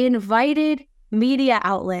where they invited media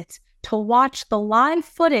outlets to watch the live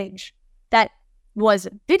footage that was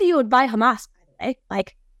videoed by Hamas, by the way.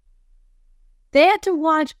 Like, they had to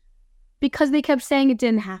watch because they kept saying it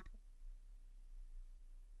didn't happen.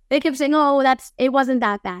 They kept saying, oh, it wasn't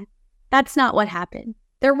that bad. That's not what happened.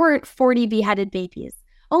 There weren't 40 beheaded babies.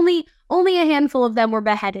 Only a handful of them were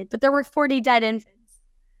beheaded, but there were 40 dead infants.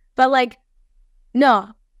 But like,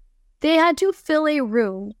 no. They had to fill a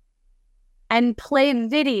room and play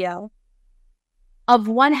video of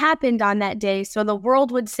what happened on that day so the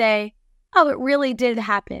world would say, oh, it really did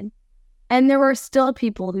happen. And there were still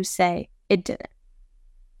people who say it didn't.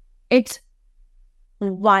 It's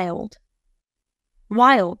wild.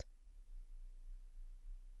 Wild.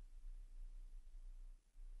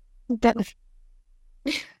 I'm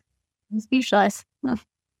speechless.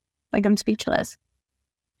 Like, I'm speechless.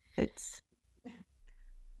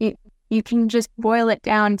 You can just boil it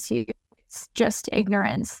down to it's just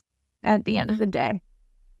ignorance at the end of the day.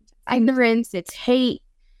 Ignorance, it's hate,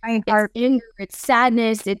 it's anger, it's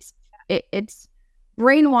sadness, it's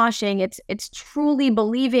brainwashing, it's truly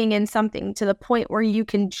believing in something to the point where you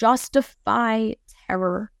can justify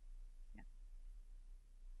terror.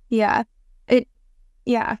 Yeah. It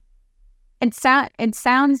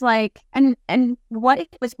sounds like, and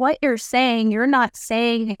what you're saying, you're not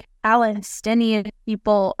saying Palestinian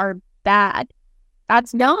people are bad.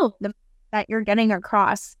 That's no that you're getting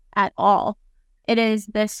across at all. It is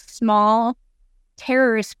this small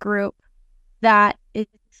terrorist group that is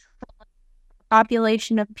a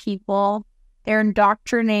population of people. They're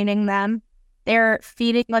indoctrinating them. They're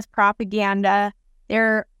feeding us propaganda.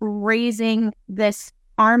 They're raising this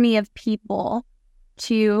army of people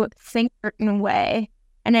to think a certain way.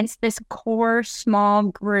 And it's this core small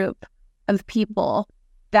group of people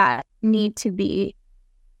that need to be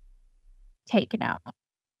taken out.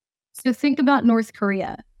 So think about North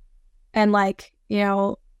Korea and like,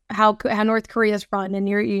 how North Korea's run, and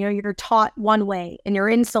you're taught one way and you're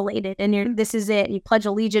insulated and this is it. You pledge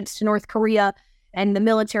allegiance to North Korea and the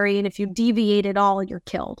military, and if you deviate at all, you're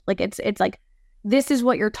killed. Like it's like, this is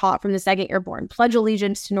what you're taught from the second you're born. Pledge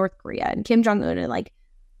allegiance to North Korea and Kim Jong-un, and like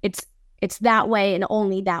it's that way and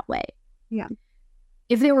only that way. Yeah.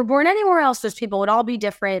 If they were born anywhere else, those people would all be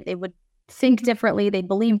different. They would think differently, they'd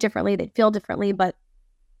believe differently, they'd feel differently, but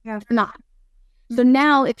they're not. So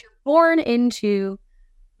now if you're born into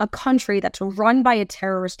a country that's run by a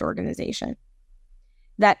terrorist organization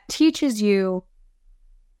that teaches you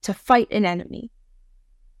to fight an enemy,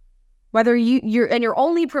 whether you're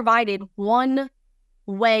only provided one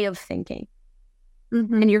way of thinking,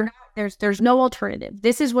 and there's no alternative.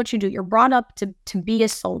 This is what you do. You're brought up to be a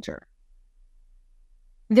soldier.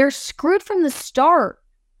 They're screwed from the start.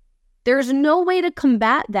 There's no way to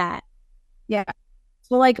combat that. Yeah.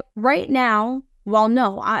 So like right now, well,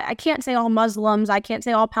 no, I can't say all Muslims. I can't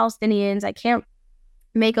say all Palestinians. I can't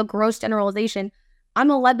make a gross generalization. I'm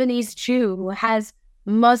a Lebanese Jew who has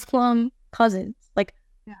Muslim cousins, like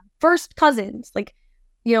first cousins. Like,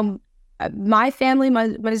 my family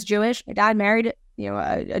was Jewish. My dad married,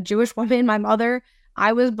 a Jewish woman. My mother,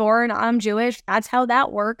 I was born, I'm Jewish. That's how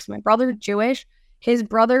that works. My brother's Jewish. His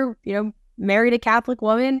brother, married a Catholic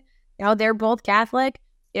woman. They're both Catholic.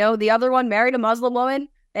 The other one married a Muslim woman.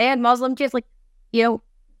 They had Muslim kids. Like,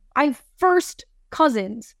 I first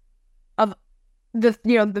cousins of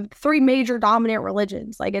the three major dominant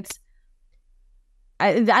religions. Like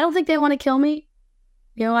I don't think they want to kill me.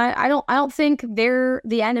 I don't think they're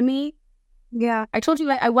the enemy. Yeah. I told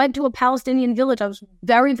you I went to a Palestinian village. I was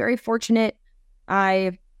very, very fortunate.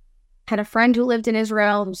 I had a friend who lived in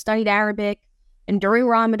Israel who studied Arabic, and during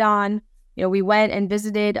Ramadan, we went and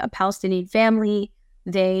visited a Palestinian family.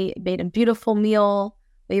 They made a beautiful meal.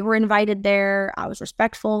 We were invited there. I was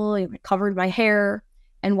respectful. I covered my hair.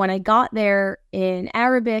 And when I got there in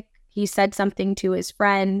Arabic, he said something to his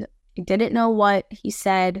friend. I didn't know what he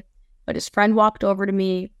said, but his friend walked over to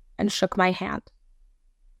me and shook my hand.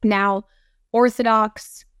 Now,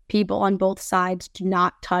 Orthodox people on both sides do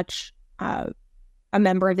not touch a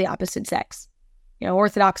member of the opposite sex.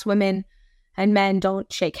 Orthodox women and men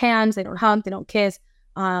don't shake hands, they don't hug, they don't kiss.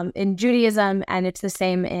 In Judaism, and it's the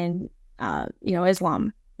same in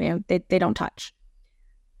Islam. They don't touch.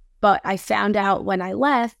 But I found out when I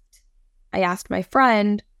left, I asked my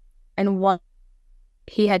friend, and what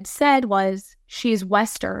he had said was, she's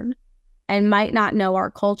Western and might not know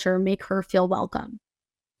our culture, make her feel welcome,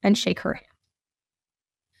 and shake her hand.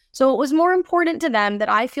 So it was more important to them that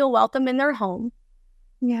I feel welcome in their home.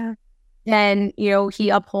 Yeah. Than, he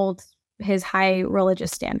upholds his high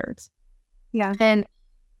religious standards. Yeah. And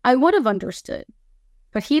I would have understood,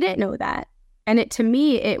 but he didn't know that. And to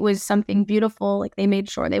me, it was something beautiful. Like, they made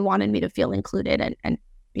sure they wanted me to feel included and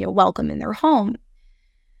welcome in their home.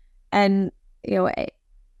 And,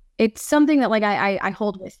 it's something that like I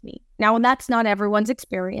hold with me. Now, that's not everyone's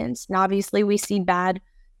experience. And obviously we see bad,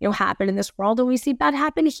 happen in this world, and we see bad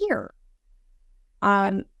happen here.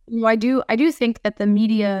 I do think that the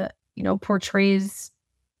media, portrays,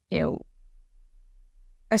 a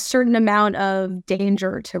certain amount of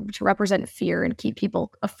danger to represent fear and keep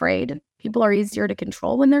people afraid. People are easier to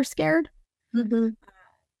control when they're scared. Mm-hmm.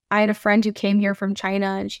 I had a friend who came here from China,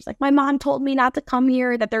 and she's like, my mom told me not to come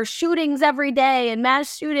here, that there's shootings every day and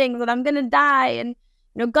mass shootings, that I'm going to die. And,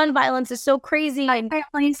 gun violence is so crazy. My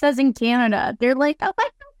family says in Canada, they're like, oh, I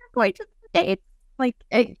think you're going to the States. Like,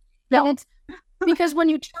 no, it's because when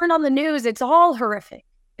you turn on the news, it's all horrific.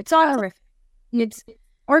 It's all horrific.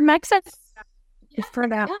 Or Mexico, for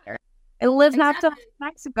that matter. I live not to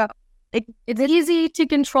Mexico. It's easy to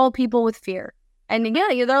control people with fear. And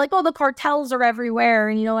they're like, oh, the cartels are everywhere.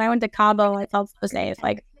 And, I went to Cabo. I felt so safe.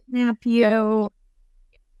 Like,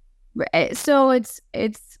 so it's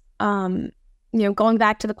going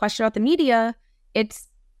back to the question about the media,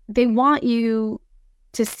 they want you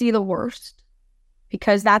to see the worst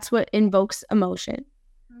because that's what invokes emotion.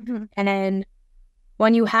 Mm-hmm. And then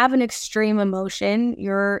when you have an extreme emotion,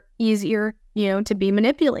 you're easier, to be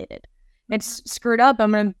manipulated. It's screwed up.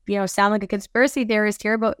 I'm going to, sound like a conspiracy theorist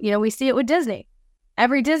here, but, we see it with Disney.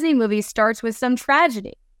 Every Disney movie starts with some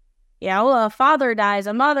tragedy. A father dies,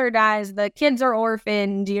 a mother dies, the kids are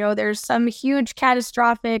orphaned, there's some huge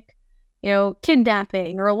catastrophic,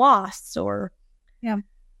 kidnapping or loss or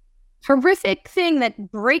horrific thing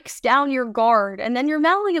that breaks down your guard. And then you're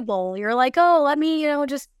malleable. You're like, oh, let me,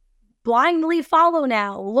 just blindly follow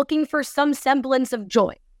now, looking for some semblance of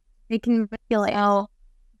joy. They can manipulate.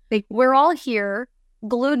 We're all here,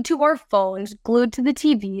 glued to our phones, glued to the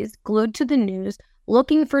TVs, glued to the news,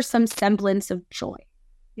 looking for some semblance of joy.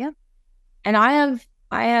 Yeah. And I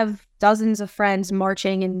have dozens of friends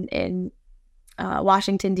marching in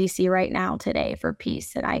Washington, D.C. right now today for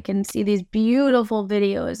peace. And I can see these beautiful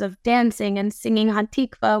videos of dancing and singing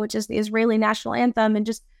Hatikva, which is the Israeli national anthem. And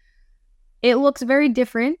just, it looks very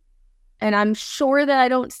different. And I'm sure that I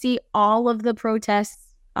don't see all of the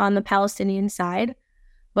protests on the Palestinian side,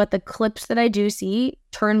 but the clips that I do see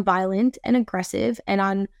turn violent and aggressive. And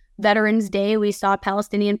on Veterans Day, we saw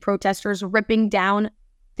Palestinian protesters ripping down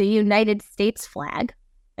the United States flag,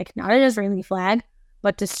 like not an Israeli flag,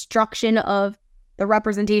 but destruction of the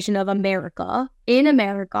representation of America in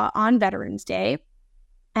America on Veterans Day.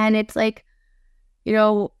 And it's like,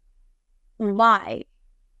 why?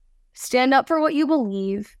 Stand up for what you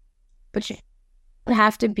believe, but you don't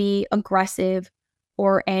have to be aggressive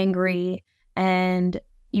or angry, and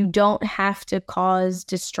you don't have to cause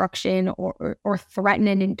destruction or threaten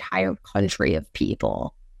an entire country of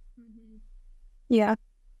people. Yeah.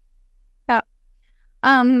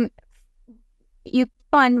 You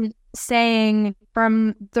fun saying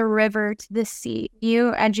from the river to the sea.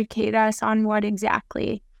 You educate us on what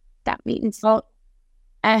exactly that means. Well,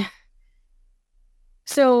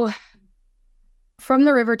 so from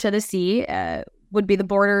the river to the sea would be the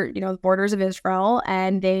border, the borders of Israel,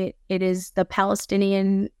 and it is the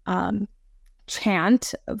Palestinian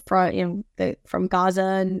chant from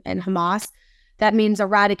Gaza and Hamas. That means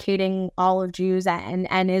eradicating all of Jews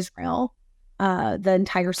and Israel, the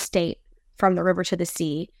entire state from the river to the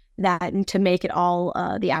sea, that to make it all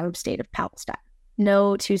the Arab state of Palestine.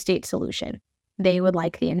 No two-state solution. They would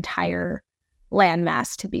like the entire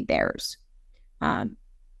landmass to be theirs.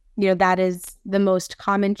 That is the most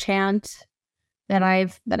common chant that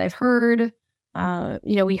I've heard.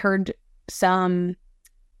 We heard some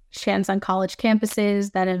chants on college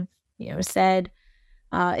campuses that have, said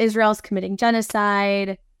Israel's committing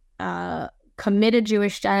genocide, committed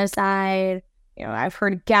Jewish genocide. I've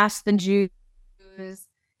heard gas the Jews,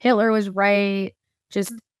 Hitler was right,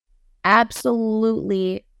 just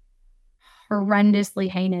absolutely horrendously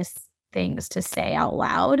heinous things to say out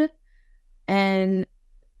loud. And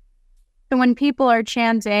when people are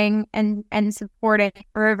chanting and supporting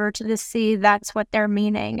River to the Sea, that's what they're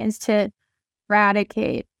meaning, is to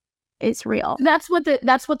eradicate Israel. That's what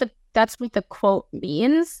the quote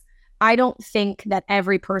means. I don't think that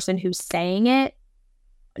every person who's saying it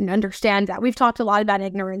understands that. We've talked a lot about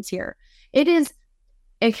ignorance here.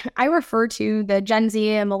 I refer to the Gen Z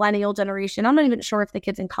and millennial generation. I'm not even sure if the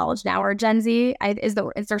kids in college now are Gen Z. Is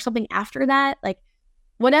there something after that? Like,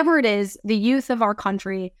 whatever it is, the youth of our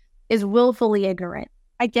country is willfully ignorant.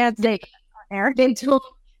 I guess they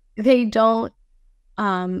don't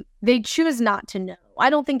they choose not to know. I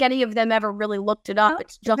don't think any of them ever really looked it up.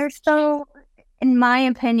 It's just they're so, in my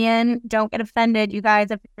opinion, don't get offended, you guys,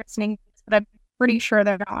 if you're listening, but I'm pretty sure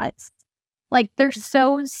they're not. Like, they're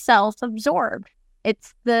so self-absorbed.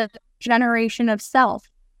 It's the generation of self.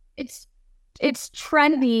 It's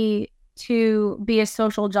trendy to be a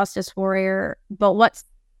social justice warrior, but what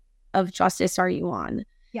of justice are you on?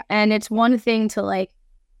 Yeah. And it's one thing to, like,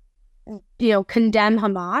 condemn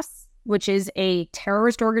Hamas, which is a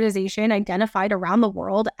terrorist organization identified around the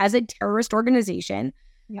world as a terrorist organization.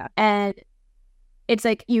 Yeah. And it's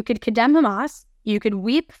like, you could condemn Hamas, you could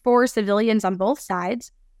weep for civilians on both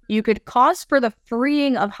sides, you could cause for the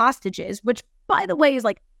freeing of hostages, which, by the way, is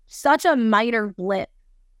like such a minor blip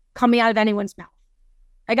coming out of anyone's mouth.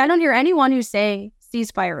 Like, I don't hear anyone who's saying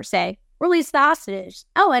ceasefire say, release the hostages.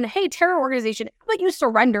 Oh, and hey, terror organization, how about you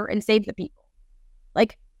surrender and save the people?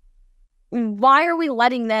 Like, why are we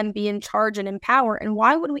letting them be in charge and in power? And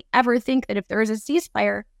why would we ever think that if there is a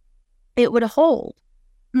ceasefire, it would hold?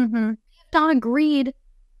 Mm-hmm. Not agreed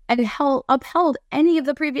and upheld any of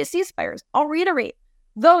the previous ceasefires. I'll reiterate.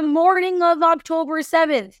 The morning of October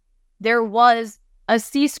 7th, there was a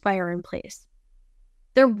ceasefire in place.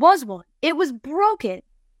 There was one. It was broken.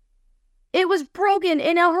 It was broken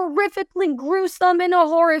in a horrifically gruesome and a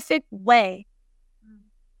horrific way.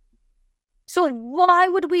 So why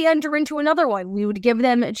would we enter into another one? We would give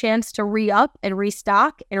them a chance to re-up and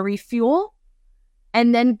restock and refuel,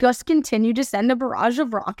 and then just continue to send a barrage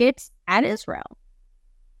of rockets at Israel.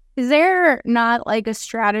 Is there not like a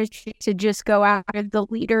strategy to just go after the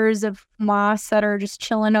leaders of Hamas that are just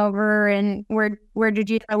chilling over? And where did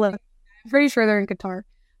you live? I'm pretty sure they're in Qatar.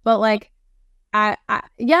 But like, I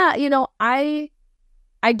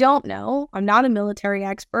don't know. I'm not a military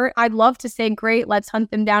expert. I'd love to say, great, let's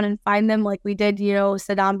hunt them down and find them like we did,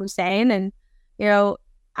 Saddam Hussein. And,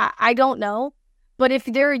 I don't know. But if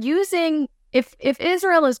they're using, if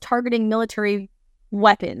Israel is targeting military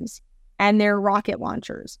weapons and their rocket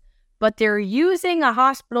launchers, but they're using a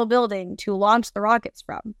hospital building to launch the rockets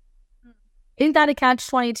from, isn't that a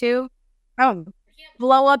catch-22? Oh,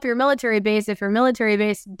 Blow up your military base if your military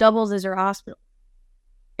base doubles as your hospital.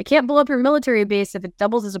 I can't blow up your military base if it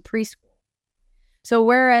doubles as a preschool. So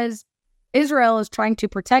whereas Israel is trying to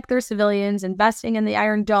protect their civilians, investing in the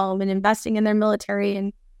Iron Dome and investing in their military,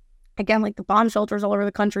 and again, like the bomb shelters all over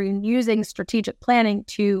the country, and using strategic planning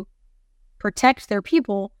to protect their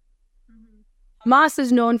people, Hamas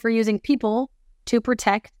is known for using people to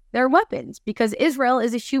protect their weapons, because Israel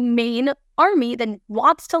is a humane army that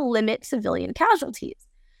wants to limit civilian casualties.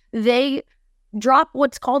 They drop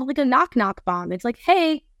what's called like a knock-knock bomb. It's like,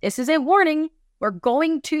 hey, this is a warning. We're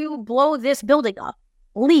going to blow this building up.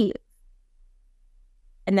 Leave.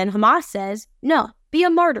 And then Hamas says, no, be a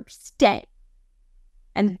martyr. Stay.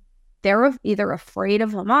 And they're either afraid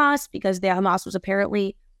of Hamas because Hamas was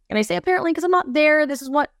apparently, and I say apparently because I'm not there, this is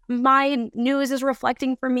what my news is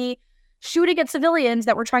reflecting for me, shooting at civilians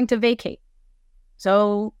that were trying to vacate.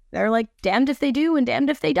 So they're like, damned if they do and damned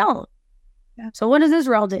if they don't. Yeah. So what does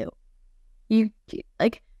Israel do?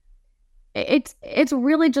 It's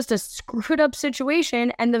really just a screwed up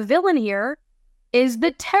situation, and the villain here is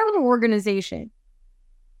the terror organization.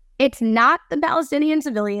 It's not the Palestinian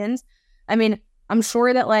civilians. I mean, I'm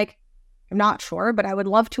sure that, I'm not sure, but I would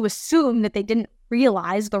love to assume that they didn't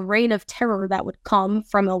realize the reign of terror that would come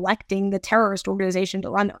from electing the terrorist organization to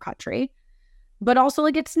run their country. But also,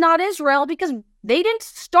 it's not Israel, because they didn't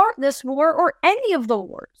start this war or any of the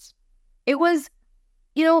wars. It was,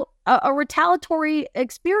 a retaliatory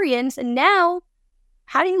experience. And now,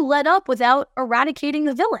 how do you let up without eradicating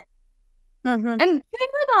the villain? Mm-hmm. And getting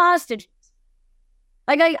rid of the hostages.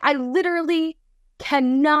 I literally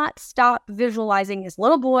cannot stop visualizing his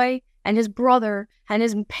little boy and his brother and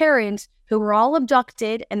his parents, who were all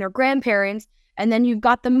abducted, and their grandparents. And then you've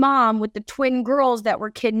got the mom with the twin girls that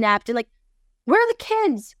were kidnapped. And where are the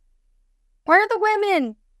kids? Where are the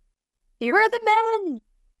women? Where are the men?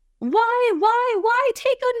 Why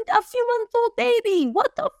take a few months old baby?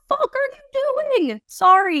 What the fuck are you doing?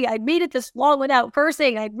 Sorry, I made it this long without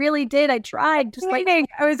cursing. I really did. I tried.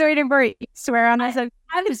 I was waiting for you to swear on us. I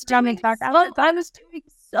was jumping back. I was doing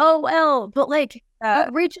so well. But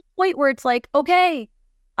reach a point where it's okay,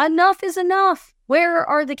 enough is enough. Where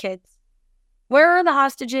are the kids? Where are the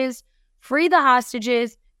hostages? Free the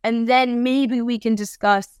hostages, and then maybe we can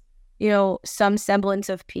discuss, some semblance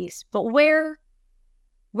of peace. But where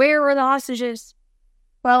are the hostages?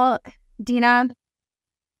 Well, Dina,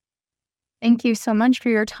 thank you so much for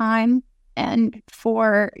your time and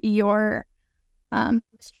for your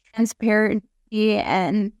transparency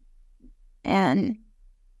and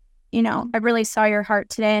I really saw your heart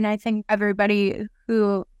today, and I think everybody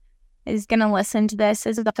who is going to listen to this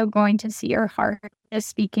is also going to see your heart just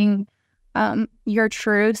speaking your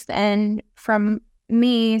truth. And from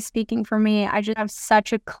me, speaking for me, I just have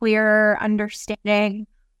such a clear understanding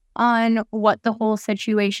on what the whole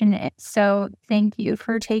situation is. So thank you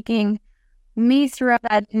for taking me through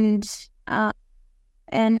that,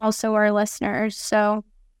 and also our listeners. So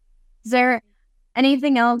is there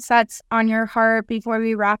anything else that's on your heart before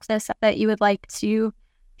we wrap this up that you would like to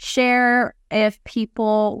share? If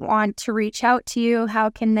people want to reach out to you, how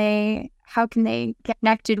can they get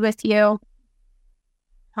connected with you?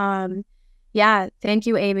 Yeah, thank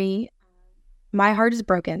you, Amy. My heart is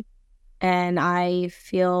broken and I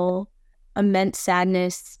feel immense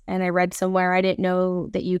sadness. And I read somewhere, I didn't know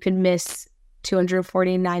that you could miss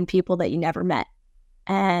 249 people that you never met.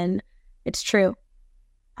 And it's true.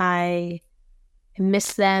 I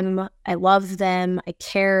miss them. I love them. I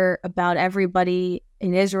care about everybody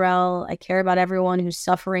in Israel. I care about everyone who's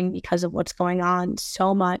suffering because of what's going on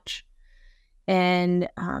so much. And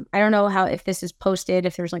I don't know if this is posted,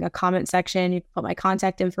 if there's like a comment section, you can put my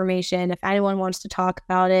contact information. If anyone wants to talk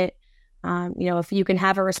about it, if you can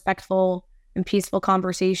have a respectful and peaceful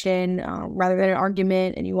conversation rather than an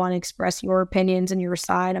argument, and you want to express your opinions and your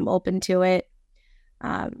side, I'm open to it.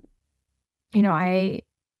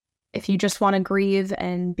 If you just want to grieve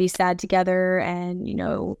and be sad together and,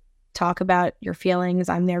 talk about your feelings,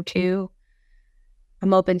 I'm there too.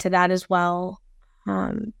 I'm open to that as well.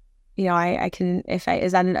 I can, is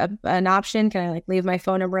that an option? Can I leave my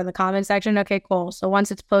phone number in the comment section? Okay, cool. So once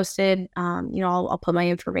it's posted, I'll put my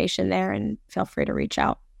information there and feel free to reach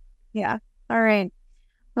out. Yeah. All right.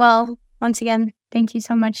 Well, once again, thank you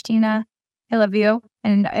so much, Tina. I love you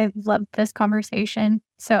and I've loved this conversation.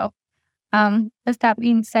 So, with that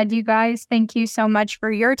being said, you guys, thank you so much for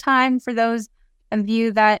your time. For those of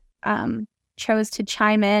you that, chose to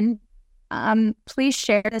chime in, please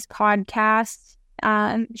share this podcast.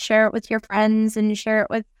 Share it with your friends and share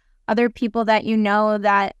it with other people that you know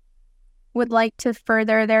that would like to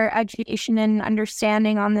further their education and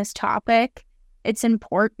understanding on this topic. It's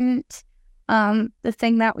important. The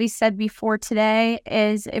thing that we said before today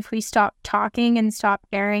is if we stop talking and stop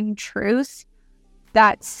sharing truth,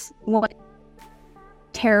 that's what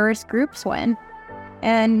terrorist groups win.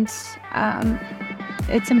 And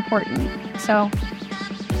it's important. So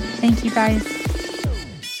thank you guys.